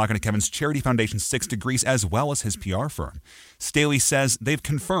High's been talking to Kevin's charity foundation 6 Degrees as well as his PR firm. Staley says they've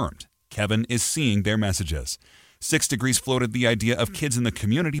confirmed Kevin is seeing their messages. 6 Degrees floated the idea of kids in the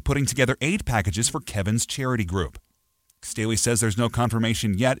community putting together aid packages for Kevin's charity group. Staley says there's no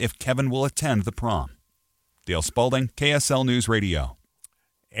confirmation yet if Kevin will attend the prom. Dale Spalding, KSL News Radio.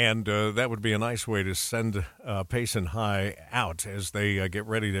 And that would be a nice way to send Payson High out as they get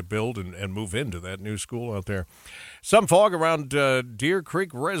ready to build and move into that new school out there. Some fog around Deer Creek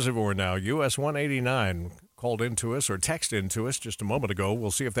Reservoir now. US 189 called into us or texted into us just a moment ago.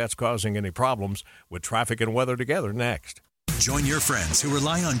 We'll see if that's causing any problems with traffic and weather together next. Join your friends who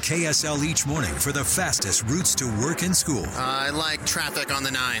rely on KSL each morning for the fastest routes to work and school. I like traffic on the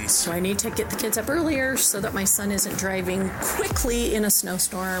 9s. So I need to get the kids up earlier so that my son isn't driving quickly in a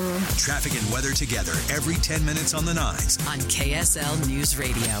snowstorm. Traffic and weather together every 10 minutes on the 9s. On KSL News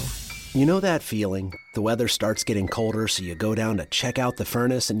Radio. You know that feeling? The weather starts getting colder, so you go down to check out the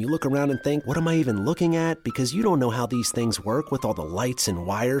furnace and you look around and think, what am I even looking at? Because you don't know how these things work with all the lights and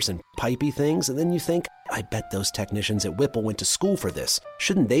wires and pipey things. And then you think, I bet those technicians at Whipple went to school for this.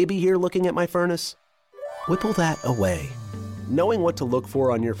 Shouldn't they be here looking at my furnace? Whipple that away. Knowing what to look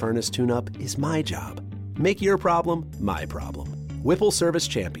for on your furnace tune-up is my job. Make your problem my problem. Whipple Service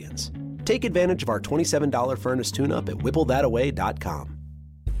Champions. Take advantage of our $27 furnace tune-up at whipplethataway.com.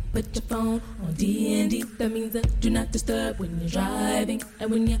 Put your phone on D&D, that means that do not disturb when you're driving. And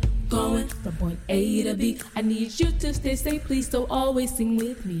when you're going from point A to B, I need you to stay safe, please, so always sing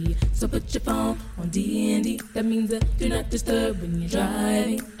with me. So put your phone on D&D, that means that do not disturb when you're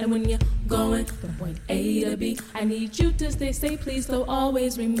driving. And when you're going from point A to B, I need you to stay safe, please, so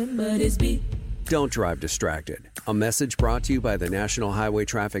always remember this beat. Don't drive distracted. A message brought to you by the National Highway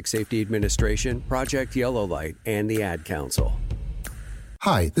Traffic Safety Administration, Project Yellow Light, and the Ad Council.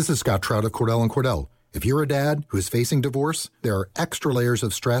 Hi, this is Scott Trout of Cordell & Cordell. If you're a dad who is facing divorce, there are extra layers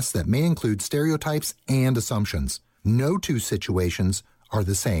of stress that may include stereotypes and assumptions. No two situations are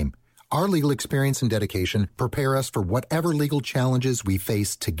the same. Our legal experience and dedication prepare us for whatever legal challenges we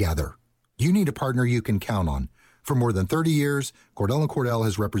face together. You need a partner you can count on. For more than 30 years, Cordell & Cordell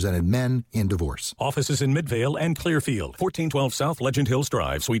has represented men in divorce. Offices in Midvale and Clearfield. 1412 South Legend Hills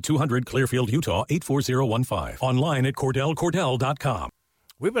Drive, Suite 200, Clearfield, Utah, 84015. Online at CordellCordell.com.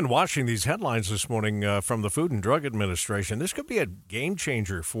 We've been watching these headlines this morning from the Food and Drug Administration. This could be a game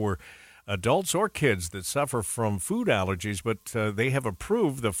changer for adults or kids that suffer from food allergies, but they have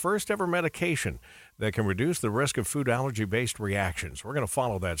approved the first ever medication that can reduce the risk of food allergy-based reactions. We're going to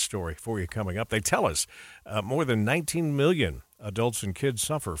follow that story for you coming up. They tell us more than 19 million adults and kids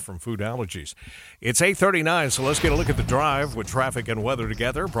suffer from food allergies. It's 8:39, so let's get a look at the drive with traffic and weather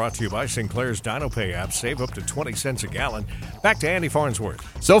together. Brought to you by Sinclair's DinoPay app. Save up to 20 cents a gallon. Back to Andy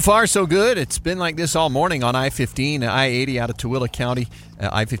Farnsworth. So far, so good. It's been like this all morning on I-15, I-80 out of Tooele County,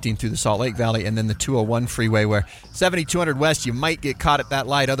 I-15 through the Salt Lake Valley, and then the 201 freeway where 7200 west, you might get caught at that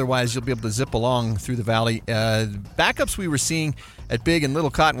light. Otherwise, you'll be able to zip along through the valley. Backups we were seeing at Big and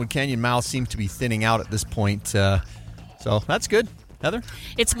Little Cottonwood Canyon mouth seem to be thinning out at this point. So that's good. Heather?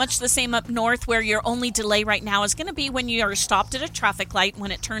 It's much the same up north, where your only delay right now is going to be when you are stopped at a traffic light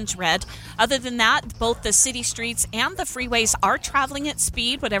when it turns red. Other than that, both the city streets and the freeways are traveling at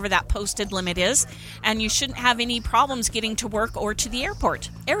speed, whatever that posted limit is, and you shouldn't have any problems getting to work or to the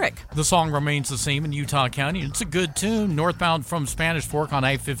airport. Eric? The song remains the same in Utah County. It's a good tune. Northbound from Spanish Fork on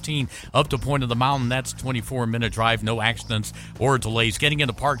I-15 up to Point of the Mountain. That's a 24-minute drive. No accidents or delays. Getting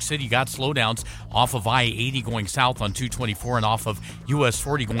into Park City, got slowdowns off of I-80 going south on 224 and off of US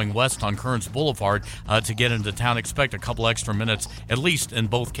 40 going west on Kearns Boulevard to get into town. Expect a couple extra minutes, at least in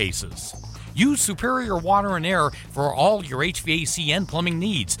both cases. Use Superior Water and Air for all your HVAC and plumbing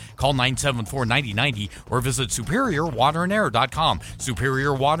needs. Call 974-9090 or visit SuperiorWaterandAir.com.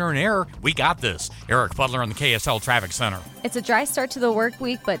 Superior Water and Air, we got this. Eric Butler on the KSL Traffic Center. It's a dry start to the work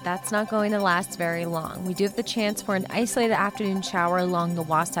week, but that's not going to last very long. We do have the chance for an isolated afternoon shower along the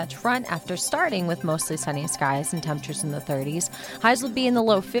Wasatch Front after starting with mostly sunny skies and temperatures in the 30s. Highs will be in the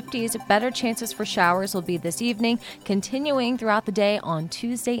low 50s. Better chances for showers will be this evening, continuing throughout the day on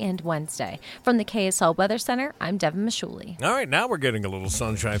Tuesday and Wednesday. From the KSL Weather Center, I'm Devin Mashuli. All right, now we're getting a little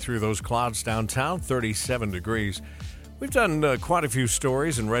sunshine through those clouds downtown, 37 degrees. We've done quite a few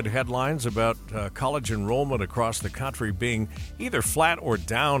stories and read headlines about college enrollment across the country being either flat or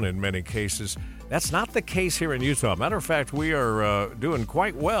down in many cases. That's not the case here in Utah. Matter of fact, we are doing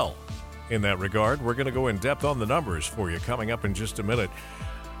quite well in that regard. We're going to go in depth on the numbers for you coming up in just a minute.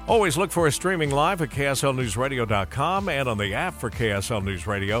 Always look for us streaming live at KSLNewsRadio.com and on the app for KSL News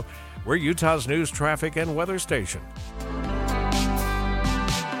Radio. We're Utah's news, traffic, and weather station.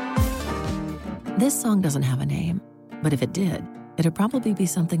 This song doesn't have a name, but if it did, it'd probably be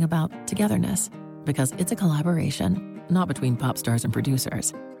something about togetherness, because it's a collaboration, not between pop stars and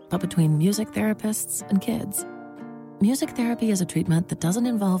producers, but between music therapists and kids. Music therapy is a treatment that doesn't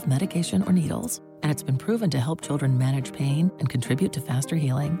involve medication or needles, and it's been proven to help children manage pain and contribute to faster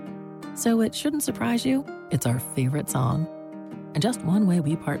healing. So it shouldn't surprise you, it's our favorite song. And just one way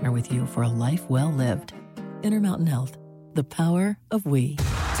we partner with you for a life well lived. Intermountain Health, the power of we.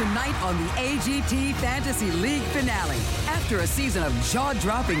 Tonight on the AGT Fantasy League finale, after a season of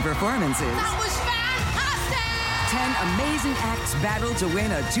jaw-dropping performances, that was fantastic! 10 amazing acts battle to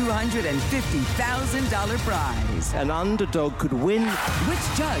win a $250,000 prize. An underdog could win.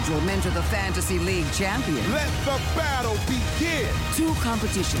 Which judge will mentor the Fantasy League champion? Let the battle begin! 2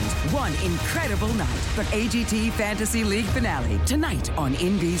 competitions, 1 incredible night. The AGT Fantasy League finale, tonight on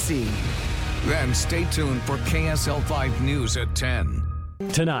NBC. Then stay tuned for KSL 5 News at 10.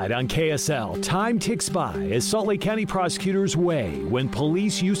 Tonight on KSL, time ticks by as Salt Lake County prosecutors weigh when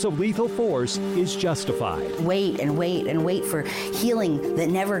police use of lethal force is justified. Wait and wait and wait for healing that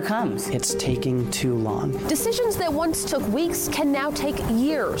never comes. It's taking too long. Decisions that once took weeks can now take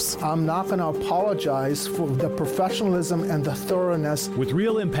years. I'm not going to apologize for the professionalism and the thoroughness. With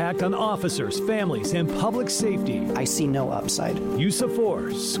real impact on officers, families, and public safety. I see no upside. Use of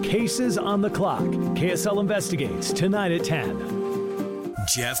force, cases on the clock. KSL investigates tonight at 10.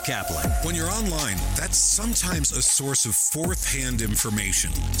 Jeff Kaplan. When you're online, that's sometimes a source of fourth-hand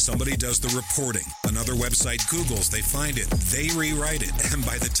information. Somebody does the reporting. Another website Googles, they find it, they rewrite it, and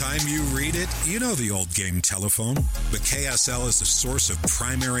by the time you read it, you know the old game telephone. But KSL is a source of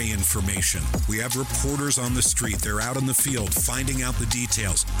primary information. We have reporters on the street. They're out in the field finding out the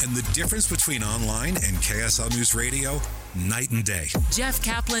details. And the difference between online and KSL News Radio, night and day. Jeff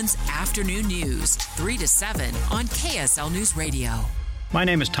Kaplan's Afternoon News, 3 to 7 on KSL News Radio. My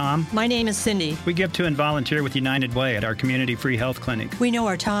name is Tom. My name is Cindy. We give to and volunteer with United Way at our community free health clinic. We know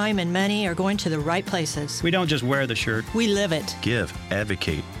our time and money are going to the right places. We don't just wear the shirt. We live it. Give,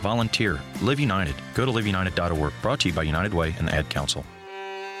 advocate, volunteer, Live United. Go to liveunited.org. Brought to you by United Way and the Ad Council.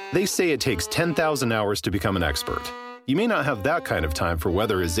 They say it takes 10,000 hours to become an expert. You may not have that kind of time for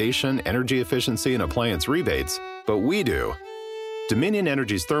weatherization, energy efficiency, and appliance rebates, but we do. Dominion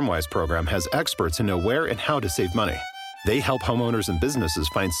Energy's ThermWise program has experts who know where and how to save money. They help homeowners and businesses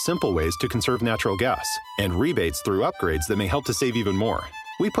find simple ways to conserve natural gas and rebates through upgrades that may help to save even more.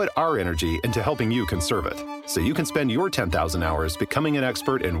 We put our energy into helping you conserve it, so you can spend your 10,000 hours becoming an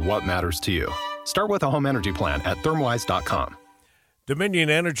expert in what matters to you. Start with a home energy plan at thermwise.com.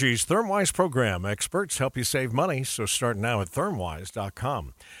 Dominion Energy's ThermWise program. Experts help you save money, so start now at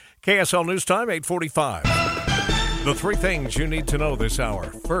thermwise.com. KSL News Time, 8:45. The three things you need to know this hour.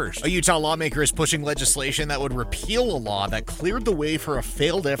 First, a Utah lawmaker is pushing legislation that would repeal a law that cleared the way for a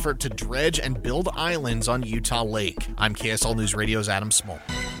failed effort to dredge and build islands on Utah Lake. I'm KSL News Radio's Adam Small.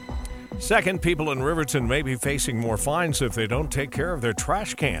 Second, people in Riverton may be facing more fines if they don't take care of their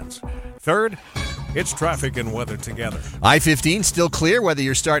trash cans. Third, it's traffic and weather together. I-15 still clear whether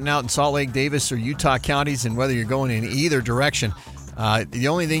you're starting out in Salt Lake, Davis, or Utah counties, and whether you're going in either direction. The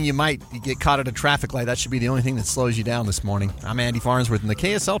only thing you might get caught at a traffic light, that should be the only thing that slows you down this morning. I'm Andy Farnsworth in the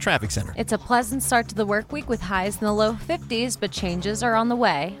KSL Traffic Center. It's a pleasant start to the work week with highs in the low 50s, but changes are on the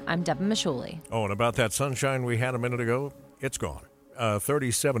way. I'm Devin Mishuli. Oh, and about that sunshine we had a minute ago, it's gone.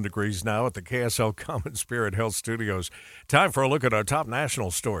 37 degrees now at the KSL Common Spirit Health Studios. Time for a look at our top national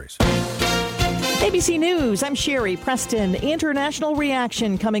stories. ABC News, I'm Sherry Preston. International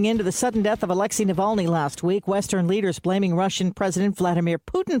reaction coming into the sudden death of Alexei Navalny last week. Western leaders blaming Russian President Vladimir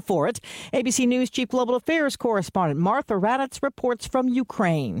Putin for it. ABC News Chief Global Affairs correspondent Martha Raddatz reports from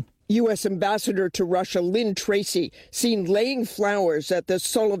Ukraine. U.S. Ambassador to Russia Lynn Tracy seen laying flowers at the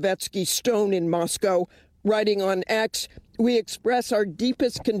Solovetsky Stone in Moscow, writing on X, "We express our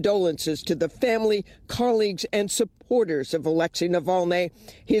deepest condolences to the family, colleagues, and supporters of Alexei Navalny.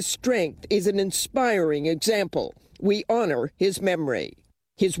 His strength is an inspiring example. We honor his memory."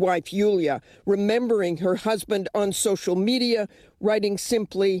 His wife, Yulia, remembering her husband on social media, writing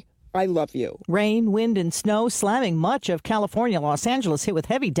simply, "I love you." Rain, wind, and snow slamming much of California. Los Angeles hit with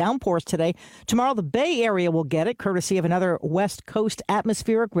heavy downpours today. Tomorrow, the Bay Area will get it, courtesy of another West Coast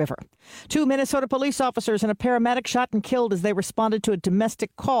atmospheric river. 2 Minnesota police officers and a paramedic shot and killed as they responded to a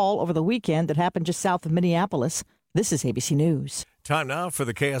domestic call over the weekend that happened just south of Minneapolis. This is ABC News. Time now for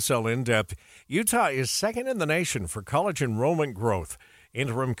the KSL In-Depth. Utah is second in the nation for college enrollment growth.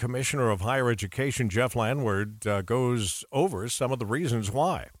 Interim Commissioner of Higher Education Jeff Landward goes over some of the reasons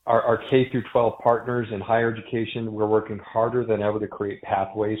why. Our K-12 partners in higher education, we're working harder than ever to create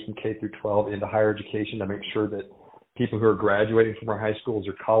pathways from K-12 into higher education to make sure that people who are graduating from our high schools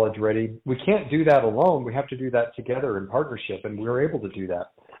are college ready. We can't do that alone. We have to do that together in partnership, and we're able to do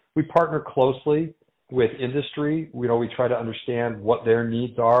that. We partner closely with industry. We try to understand what their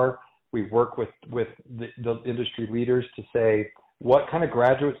needs are. We work with the industry leaders to say, what kind of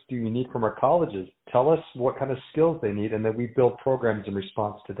graduates do you need from our colleges? Tell us what kind of skills they need, and then we build programs in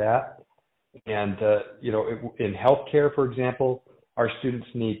response to that. And, in healthcare, for example, our students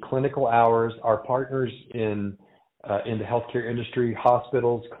need clinical hours. Our partners in the healthcare industry,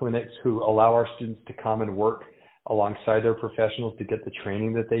 hospitals, clinics who allow our students to come and work alongside their professionals to get the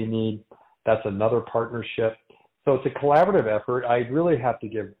training that they need. That's another partnership. So it's a collaborative effort. I really have to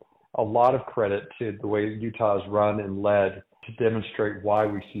give a lot of credit to the way Utah is run and led to demonstrate why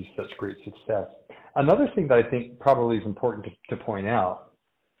we see such great success. Another thing that I think probably is important to point out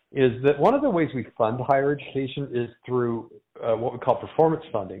is that one of the ways we fund higher education is through what we call performance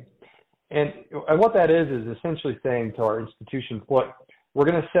funding. And what that is essentially saying to our institutions, look, we're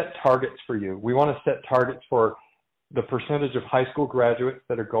going to set targets for you. We want to set targets for the percentage of high school graduates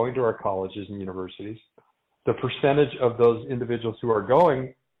that are going to our colleges and universities, the percentage of those individuals who are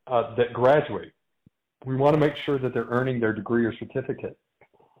going that graduate. We want to make sure that they're earning their degree or certificate.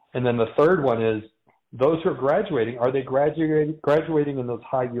 And then the third one is those who are graduating, are they graduating in those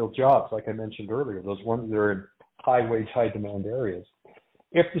high-yield jobs, like I mentioned earlier, those ones that are in high-wage, high-demand areas?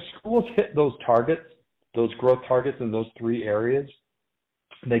 If the schools hit those targets, those growth targets in those three areas,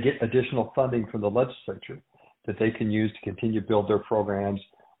 they get additional funding from the legislature that they can use to continue to build their programs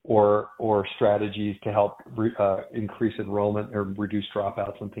or strategies to help increase enrollment or reduce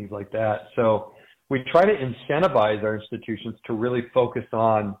dropouts and things like that. So we try to incentivize our institutions to really focus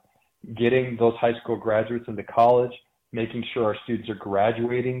on getting those high school graduates into college, making sure our students are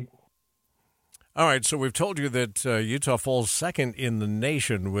graduating. All right, so we've told you that Utah falls second in the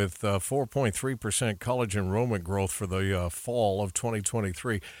nation with 4.3% college enrollment growth for the fall of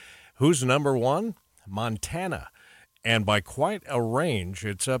 2023. Who's number one? Montana. And by quite a range,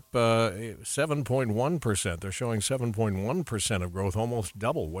 it's up 7.1%. They're showing 7.1% of growth, almost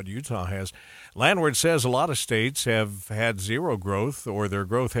double what Utah has. Landward says a lot of states have had zero growth or their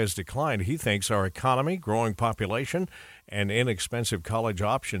growth has declined. He thinks our economy, growing population, and inexpensive college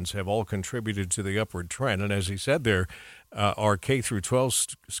options have all contributed to the upward trend. And as he said, there are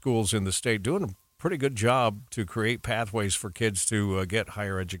K-12 schools in the state doing a pretty good job to create pathways for kids to get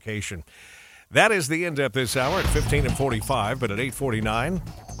higher education. That is the In-Depth this hour at 15:45, but at 8:49,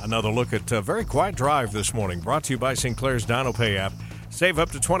 another look at a very quiet drive this morning, brought to you by Sinclair's DynoPay app. Save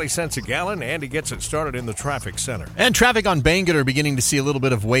up to 20 cents a gallon. Andy gets it started in the traffic center. And traffic on Bangor are beginning to see a little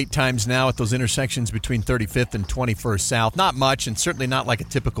bit of wait times now at those intersections between 35th and 21st South. Not much, and certainly not like a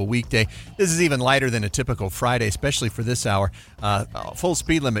typical weekday. This is even lighter than a typical Friday, especially for this hour. Full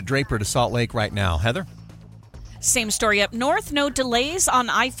speed limit, Draper to Salt Lake right now. Heather? Same story up north. No delays on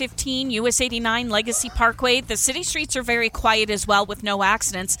I-15, US 89, Legacy Parkway. The city streets are very quiet as well with no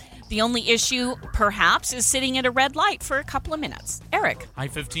accidents. The only issue, perhaps, is sitting at a red light for a couple of minutes. Eric.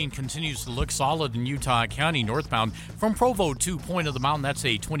 I-15 continues to look solid in Utah County northbound from Provo to Point of the Mountain. That's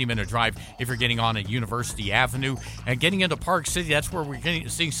a 20-minute drive if you're getting on at University Avenue. And getting into Park City, that's where we're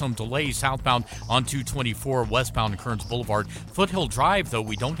seeing some delays southbound on 224 westbound Kearns Boulevard. Foothill Drive, though,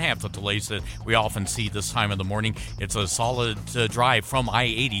 we don't have the delays that we often see this time of the morning. It's a solid drive from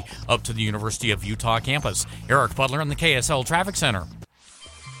I-80 up to the University of Utah campus. Eric Butler in the KSL Traffic Center.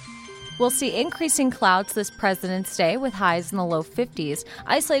 We'll see increasing clouds this President's Day with highs in the low 50s.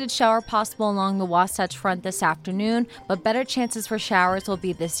 Isolated shower possible along the Wasatch Front this afternoon, but better chances for showers will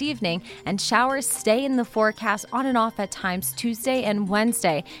be this evening, and showers stay in the forecast on and off at times Tuesday and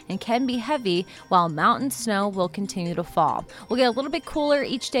Wednesday and can be heavy, while mountain snow will continue to fall. We'll get a little bit cooler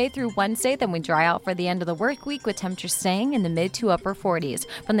each day through Wednesday, then we dry out for the end of the work week with temperatures staying in the mid to upper 40s.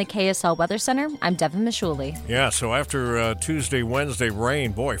 From the KSL Weather Center, I'm Devin Mishuli. Yeah, so after Tuesday, Wednesday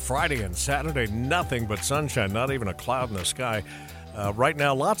rain, boy, Friday and Saturday, nothing but sunshine, not even a cloud in the sky. Right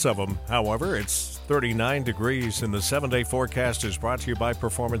now, lots of them. However, it's 39 degrees, and the 7-day forecast is brought to you by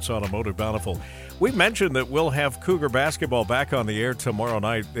Performance Automotive Bountiful. We mentioned that we'll have Cougar basketball back on the air tomorrow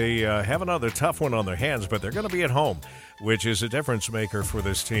night. They have another tough one on their hands, but they're going to be at home, which is a difference maker for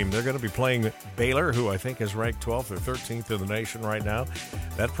this team. They're going to be playing Baylor, who I think is ranked 12th or 13th in the nation right now.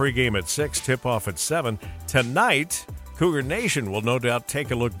 That pregame at 6, tip-off at 7. Tonight, Cougar Nation will no doubt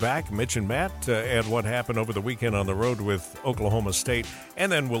take a look back, Mitch and Matt, at what happened over the weekend on the road with Oklahoma State,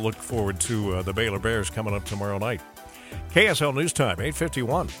 and then we'll look forward to the Baylor Bears coming up tomorrow night. KSL News Time,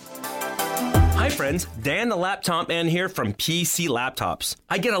 8:51. Hi friends, Dan the Laptop Man here from PC Laptops.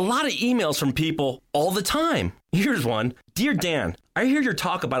 I get a lot of emails from people all the time. Here's one. Dear Dan, I hear your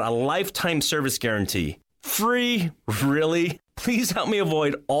talk about a lifetime service guarantee. Free? Really? Please help me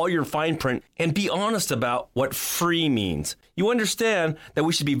avoid all your fine print and be honest about what free means. You understand that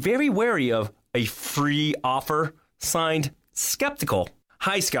we should be very wary of a free offer. Signed, Skeptical.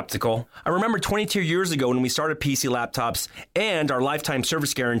 Hi, Skeptical. I remember 22 years ago when we started PC Laptops and our lifetime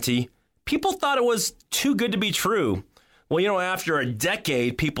service guarantee, people thought it was too good to be true. Well, after a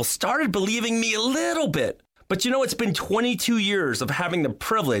decade, people started believing me a little bit. But it's been 22 years of having the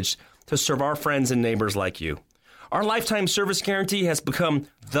privilege to serve our friends and neighbors like you. Our lifetime service guarantee has become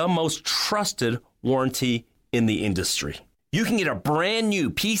the most trusted warranty in the industry. You can get a brand new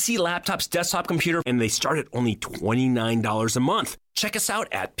PC Laptops desktop computer, and they start at only $29 a month. Check us out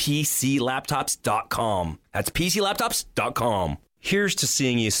at PCLaptops.com. That's PCLaptops.com. Here's to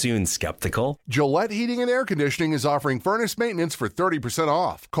seeing you soon, Skeptical. Gillette Heating and Air Conditioning is offering furnace maintenance for 30%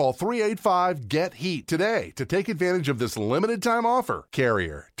 off. Call 385-GET-HEAT today to take advantage of this limited time offer.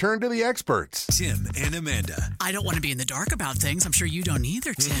 Carrier, turn to the experts. Tim and Amanda. I don't want to be in the dark about things. I'm sure you don't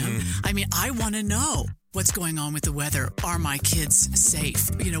either, Tim. I mean, I want to know what's going on with the weather. Are my kids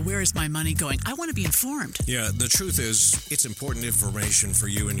safe? Where is my money going? I want to be informed. Yeah, the truth is, it's important information for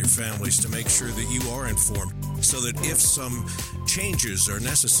you and your families to make sure that you are informed so that if some changes are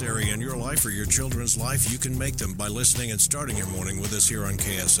necessary in your life or your children's life, you can make them by listening and starting your morning with us here on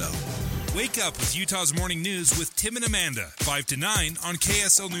KSL. Wake up with Utah's Morning News with Tim and Amanda, 5 to 9 on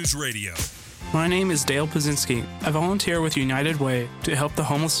KSL News Radio. My name is Dale Pazinski. I volunteer with United Way to help the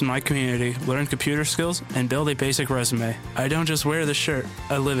homeless in my community learn computer skills and build a basic resume. I don't just wear the shirt,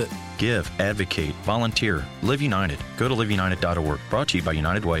 I live it. Give, advocate, volunteer, Live United. Go to liveunited.org. Brought to you by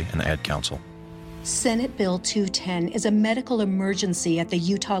United Way and the Ad Council. Senate Bill 210 is a medical emergency at the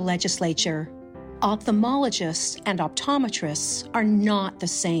Utah legislature. Ophthalmologists and optometrists are not the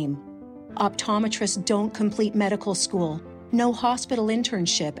same. Optometrists don't complete medical school, no hospital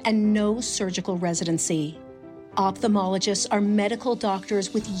internship, and no surgical residency. Ophthalmologists are medical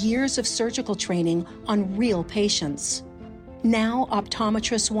doctors with years of surgical training on real patients. Now,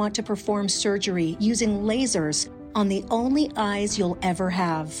 optometrists want to perform surgery using lasers on the only eyes you'll ever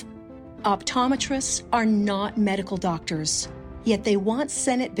have. Optometrists are not medical doctors, yet they want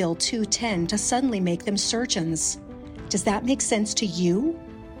Senate Bill 210 to suddenly make them surgeons. Does that make sense to you?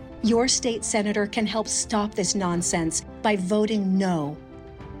 Your state senator can help stop this nonsense by voting no.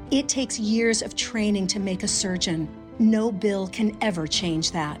 It takes years of training to make a surgeon. No bill can ever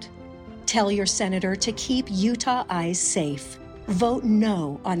change that. Tell your senator to keep Utah eyes safe. Vote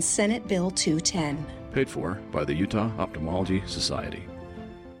no on Senate Bill 210. Paid for by the Utah Ophthalmology Society.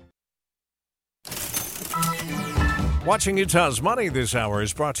 Watching Utah's Money this hour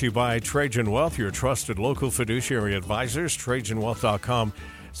is brought to you by Trajan Wealth, your trusted local fiduciary advisors, TrajanWealth.com.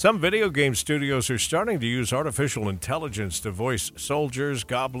 Some video game studios are starting to use artificial intelligence to voice soldiers,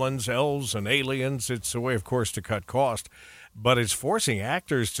 goblins, elves, and aliens. It's a way, of course, to cut cost, but it's forcing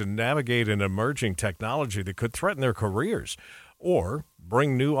actors to navigate an emerging technology that could threaten their careers or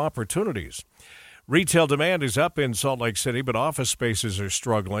bring new opportunities. Retail demand is up in Salt Lake City, but office spaces are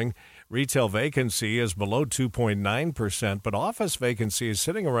struggling. Retail vacancy is below 2.9%, but office vacancy is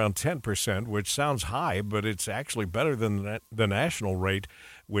sitting around 10%, which sounds high, but it's actually better than the national rate,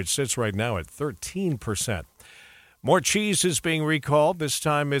 which sits right now at 13%. More cheese is being recalled. This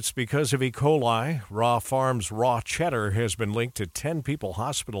time it's because of E. coli. Raw Farms raw cheddar has been linked to 10 people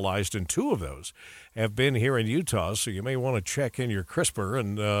hospitalized, and 2 of those have been here in Utah. So you may want to check in your crisper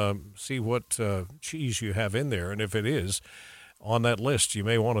and see what cheese you have in there. And if it is on that list, you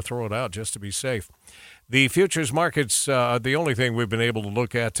may want to throw it out just to be safe. The futures markets, the only thing we've been able to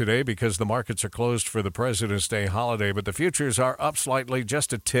look at today because the markets are closed for the President's Day holiday, but the futures are up slightly,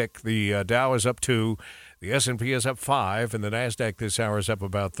 just a tick. The Dow is up 2, the S&P is up 5, and the NASDAQ this hour is up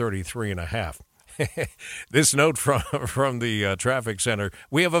about 33.5. This note from the traffic center,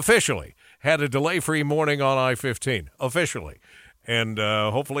 we have officially had a delay-free morning on I-15, officially. And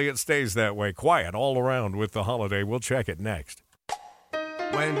hopefully it stays that way, quiet all around with the holiday. We'll check it next.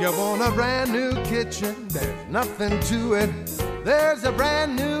 When you want a brand new kitchen, there's nothing to it. There's a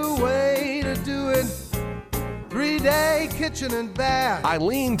brand new way to do it. 3-Day Kitchen and Bath.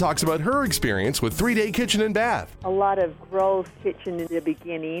 Eileen talks about her experience with 3-Day Kitchen and Bath. A lot of gross kitchen in the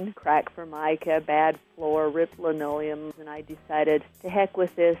beginning, cracked formica, bad floor, ripped linoleum, and I decided to heck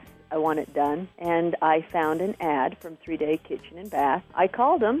with this. I want it done. And I found an ad from 3-Day Kitchen and Bath. I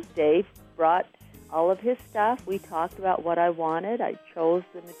called him. Dave brought all of his stuff. We talked about what I wanted. I chose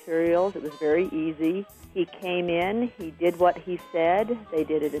the materials. It was very easy. He came in. He did what he said. They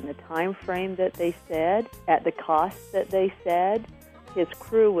did it in the time frame that they said, at the cost that they said. His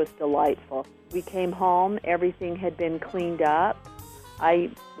crew was delightful. We came home. Everything had been cleaned up.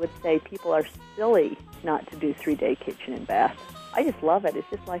 I would say people are silly not to do 3-Day Kitchen and Bath. I just love it. It's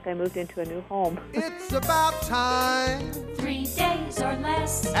just like I moved into a new home. It's about time. 3 days or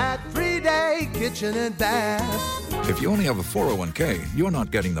less at 3-Day Kitchen and Bath. If you only have a 401k, you're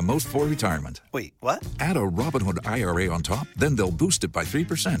not getting the most for retirement. Wait, what? Add a Robinhood IRA on top, then they'll boost it by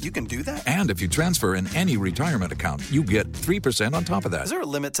 3%. You can do that? And if you transfer in any retirement account, you get 3% on top of that. Is there a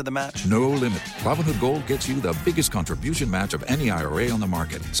limit to the match? No limit. Robinhood Gold gets you the biggest contribution match of any IRA on the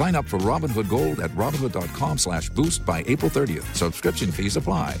market. Sign up for Robinhood Gold at Robinhood.com/boost by April 30th. Subscription fees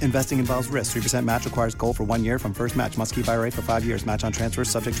apply. Investing involves risk. 3% match requires gold for 1 year from first match. Must keep IRA for 5 years. Match on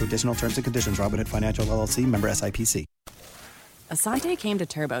transfers subject to additional terms and conditions. Robinhood Financial LLC, member SIPC. Asante came to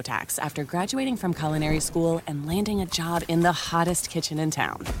TurboTax after graduating from culinary school and landing a job in the hottest kitchen in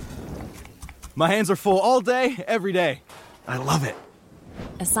town. My hands are full all day, every day. I love it.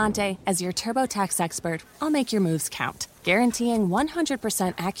 Asante, as your TurboTax expert, I'll make your moves count, guaranteeing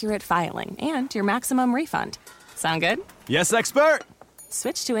 100% accurate filing and your maximum refund. Sound good? Yes, expert!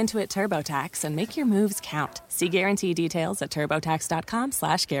 Switch to Intuit TurboTax and make your moves count. See guarantee details at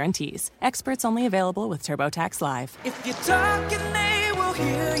turbotax.com/guarantees. Experts only available with TurboTax Live. If you're talking, they will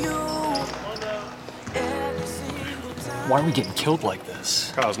hear you. Why are we getting killed like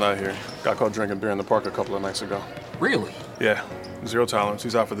this? Kyle's not here. Got caught drinking beer in the park a couple of nights ago. Really? Yeah. 0 tolerance.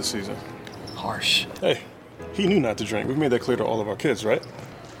 He's out for the season. Harsh. Hey, he knew not to drink. We've made that clear to all of our kids, right?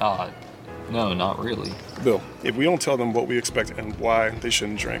 No, not really. Bill, if we don't tell them what we expect and why they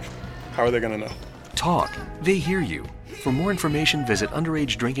shouldn't drink, how are they going to know? Talk. They hear you. For more information, visit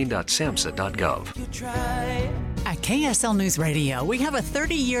underagedrinking.samhsa.gov. At KSL News Radio, we have a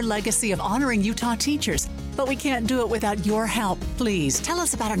 30-year legacy of honoring Utah teachers, but we can't do it without your help. Please tell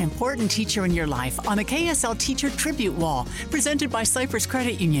us about an important teacher in your life on the KSL Teacher Tribute Wall, presented by Cypress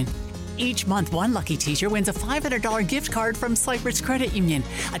Credit Union. Each month, one lucky teacher wins a $500 gift card from Cypress Credit Union,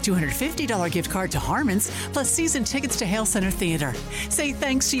 a $250 gift card to Harmon's, plus season tickets to Hale Center Theater. Say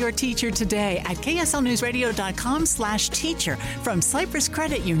thanks to your teacher today at KSLNewsRadio.com/teacher from Cypress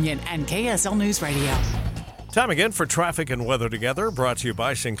Credit Union and KSL News Radio. Time again for traffic and weather together, brought to you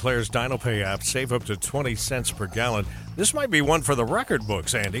by Sinclair's DinoPay app. Save up to 20 cents per gallon This might be one for the record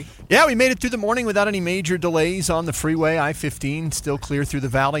books, Andy. Yeah, we made it through the morning without any major delays on the freeway. I-15 still clear through the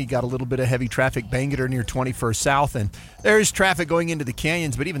valley. You got a little bit of heavy traffic, Bangor near 21st South, and there's traffic going into the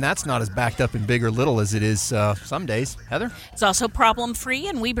canyons, but even that's not as backed up in Big or Little as it is some days. Heather? It's also problem-free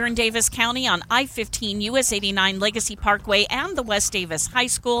in Weber-Davis County on I-15, US 89 Legacy Parkway, and the West Davis High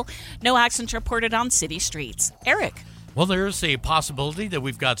School. No accidents reported on city streets. Eric? Well, there's a possibility that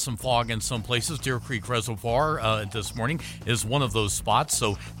we've got some fog in some places. Deer Creek Reservoir this morning is one of those spots,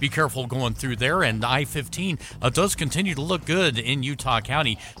 so be careful going through there. And I-15 does continue to look good in Utah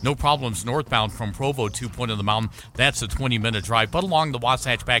County. No problems northbound from Provo to Point of the Mountain. That's a 20-minute drive. But along the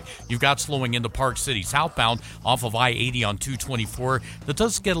Wasatch Back, you've got slowing into Park City. Southbound off of I-80 on 224. That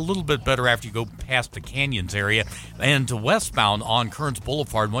does get a little bit better after you go past the Canyons area. And westbound on Kearns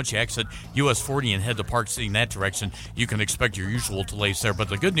Boulevard, once you exit US 40 and head to Park City in that direction, you can expect your usual delays there. But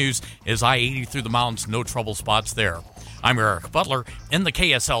the good news is I-80 through the mountains, no trouble spots there. I'm Eric Butler in the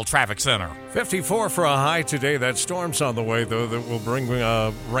KSL Traffic Center. 54 for a high today. That storm's on the way, though, that will bring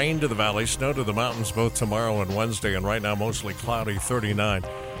rain to the valley, snow to the mountains both tomorrow and Wednesday, and right now mostly cloudy, 39.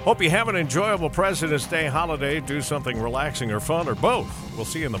 Hope you have an enjoyable President's Day holiday. Do something relaxing or fun or both. We'll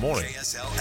see you in the morning.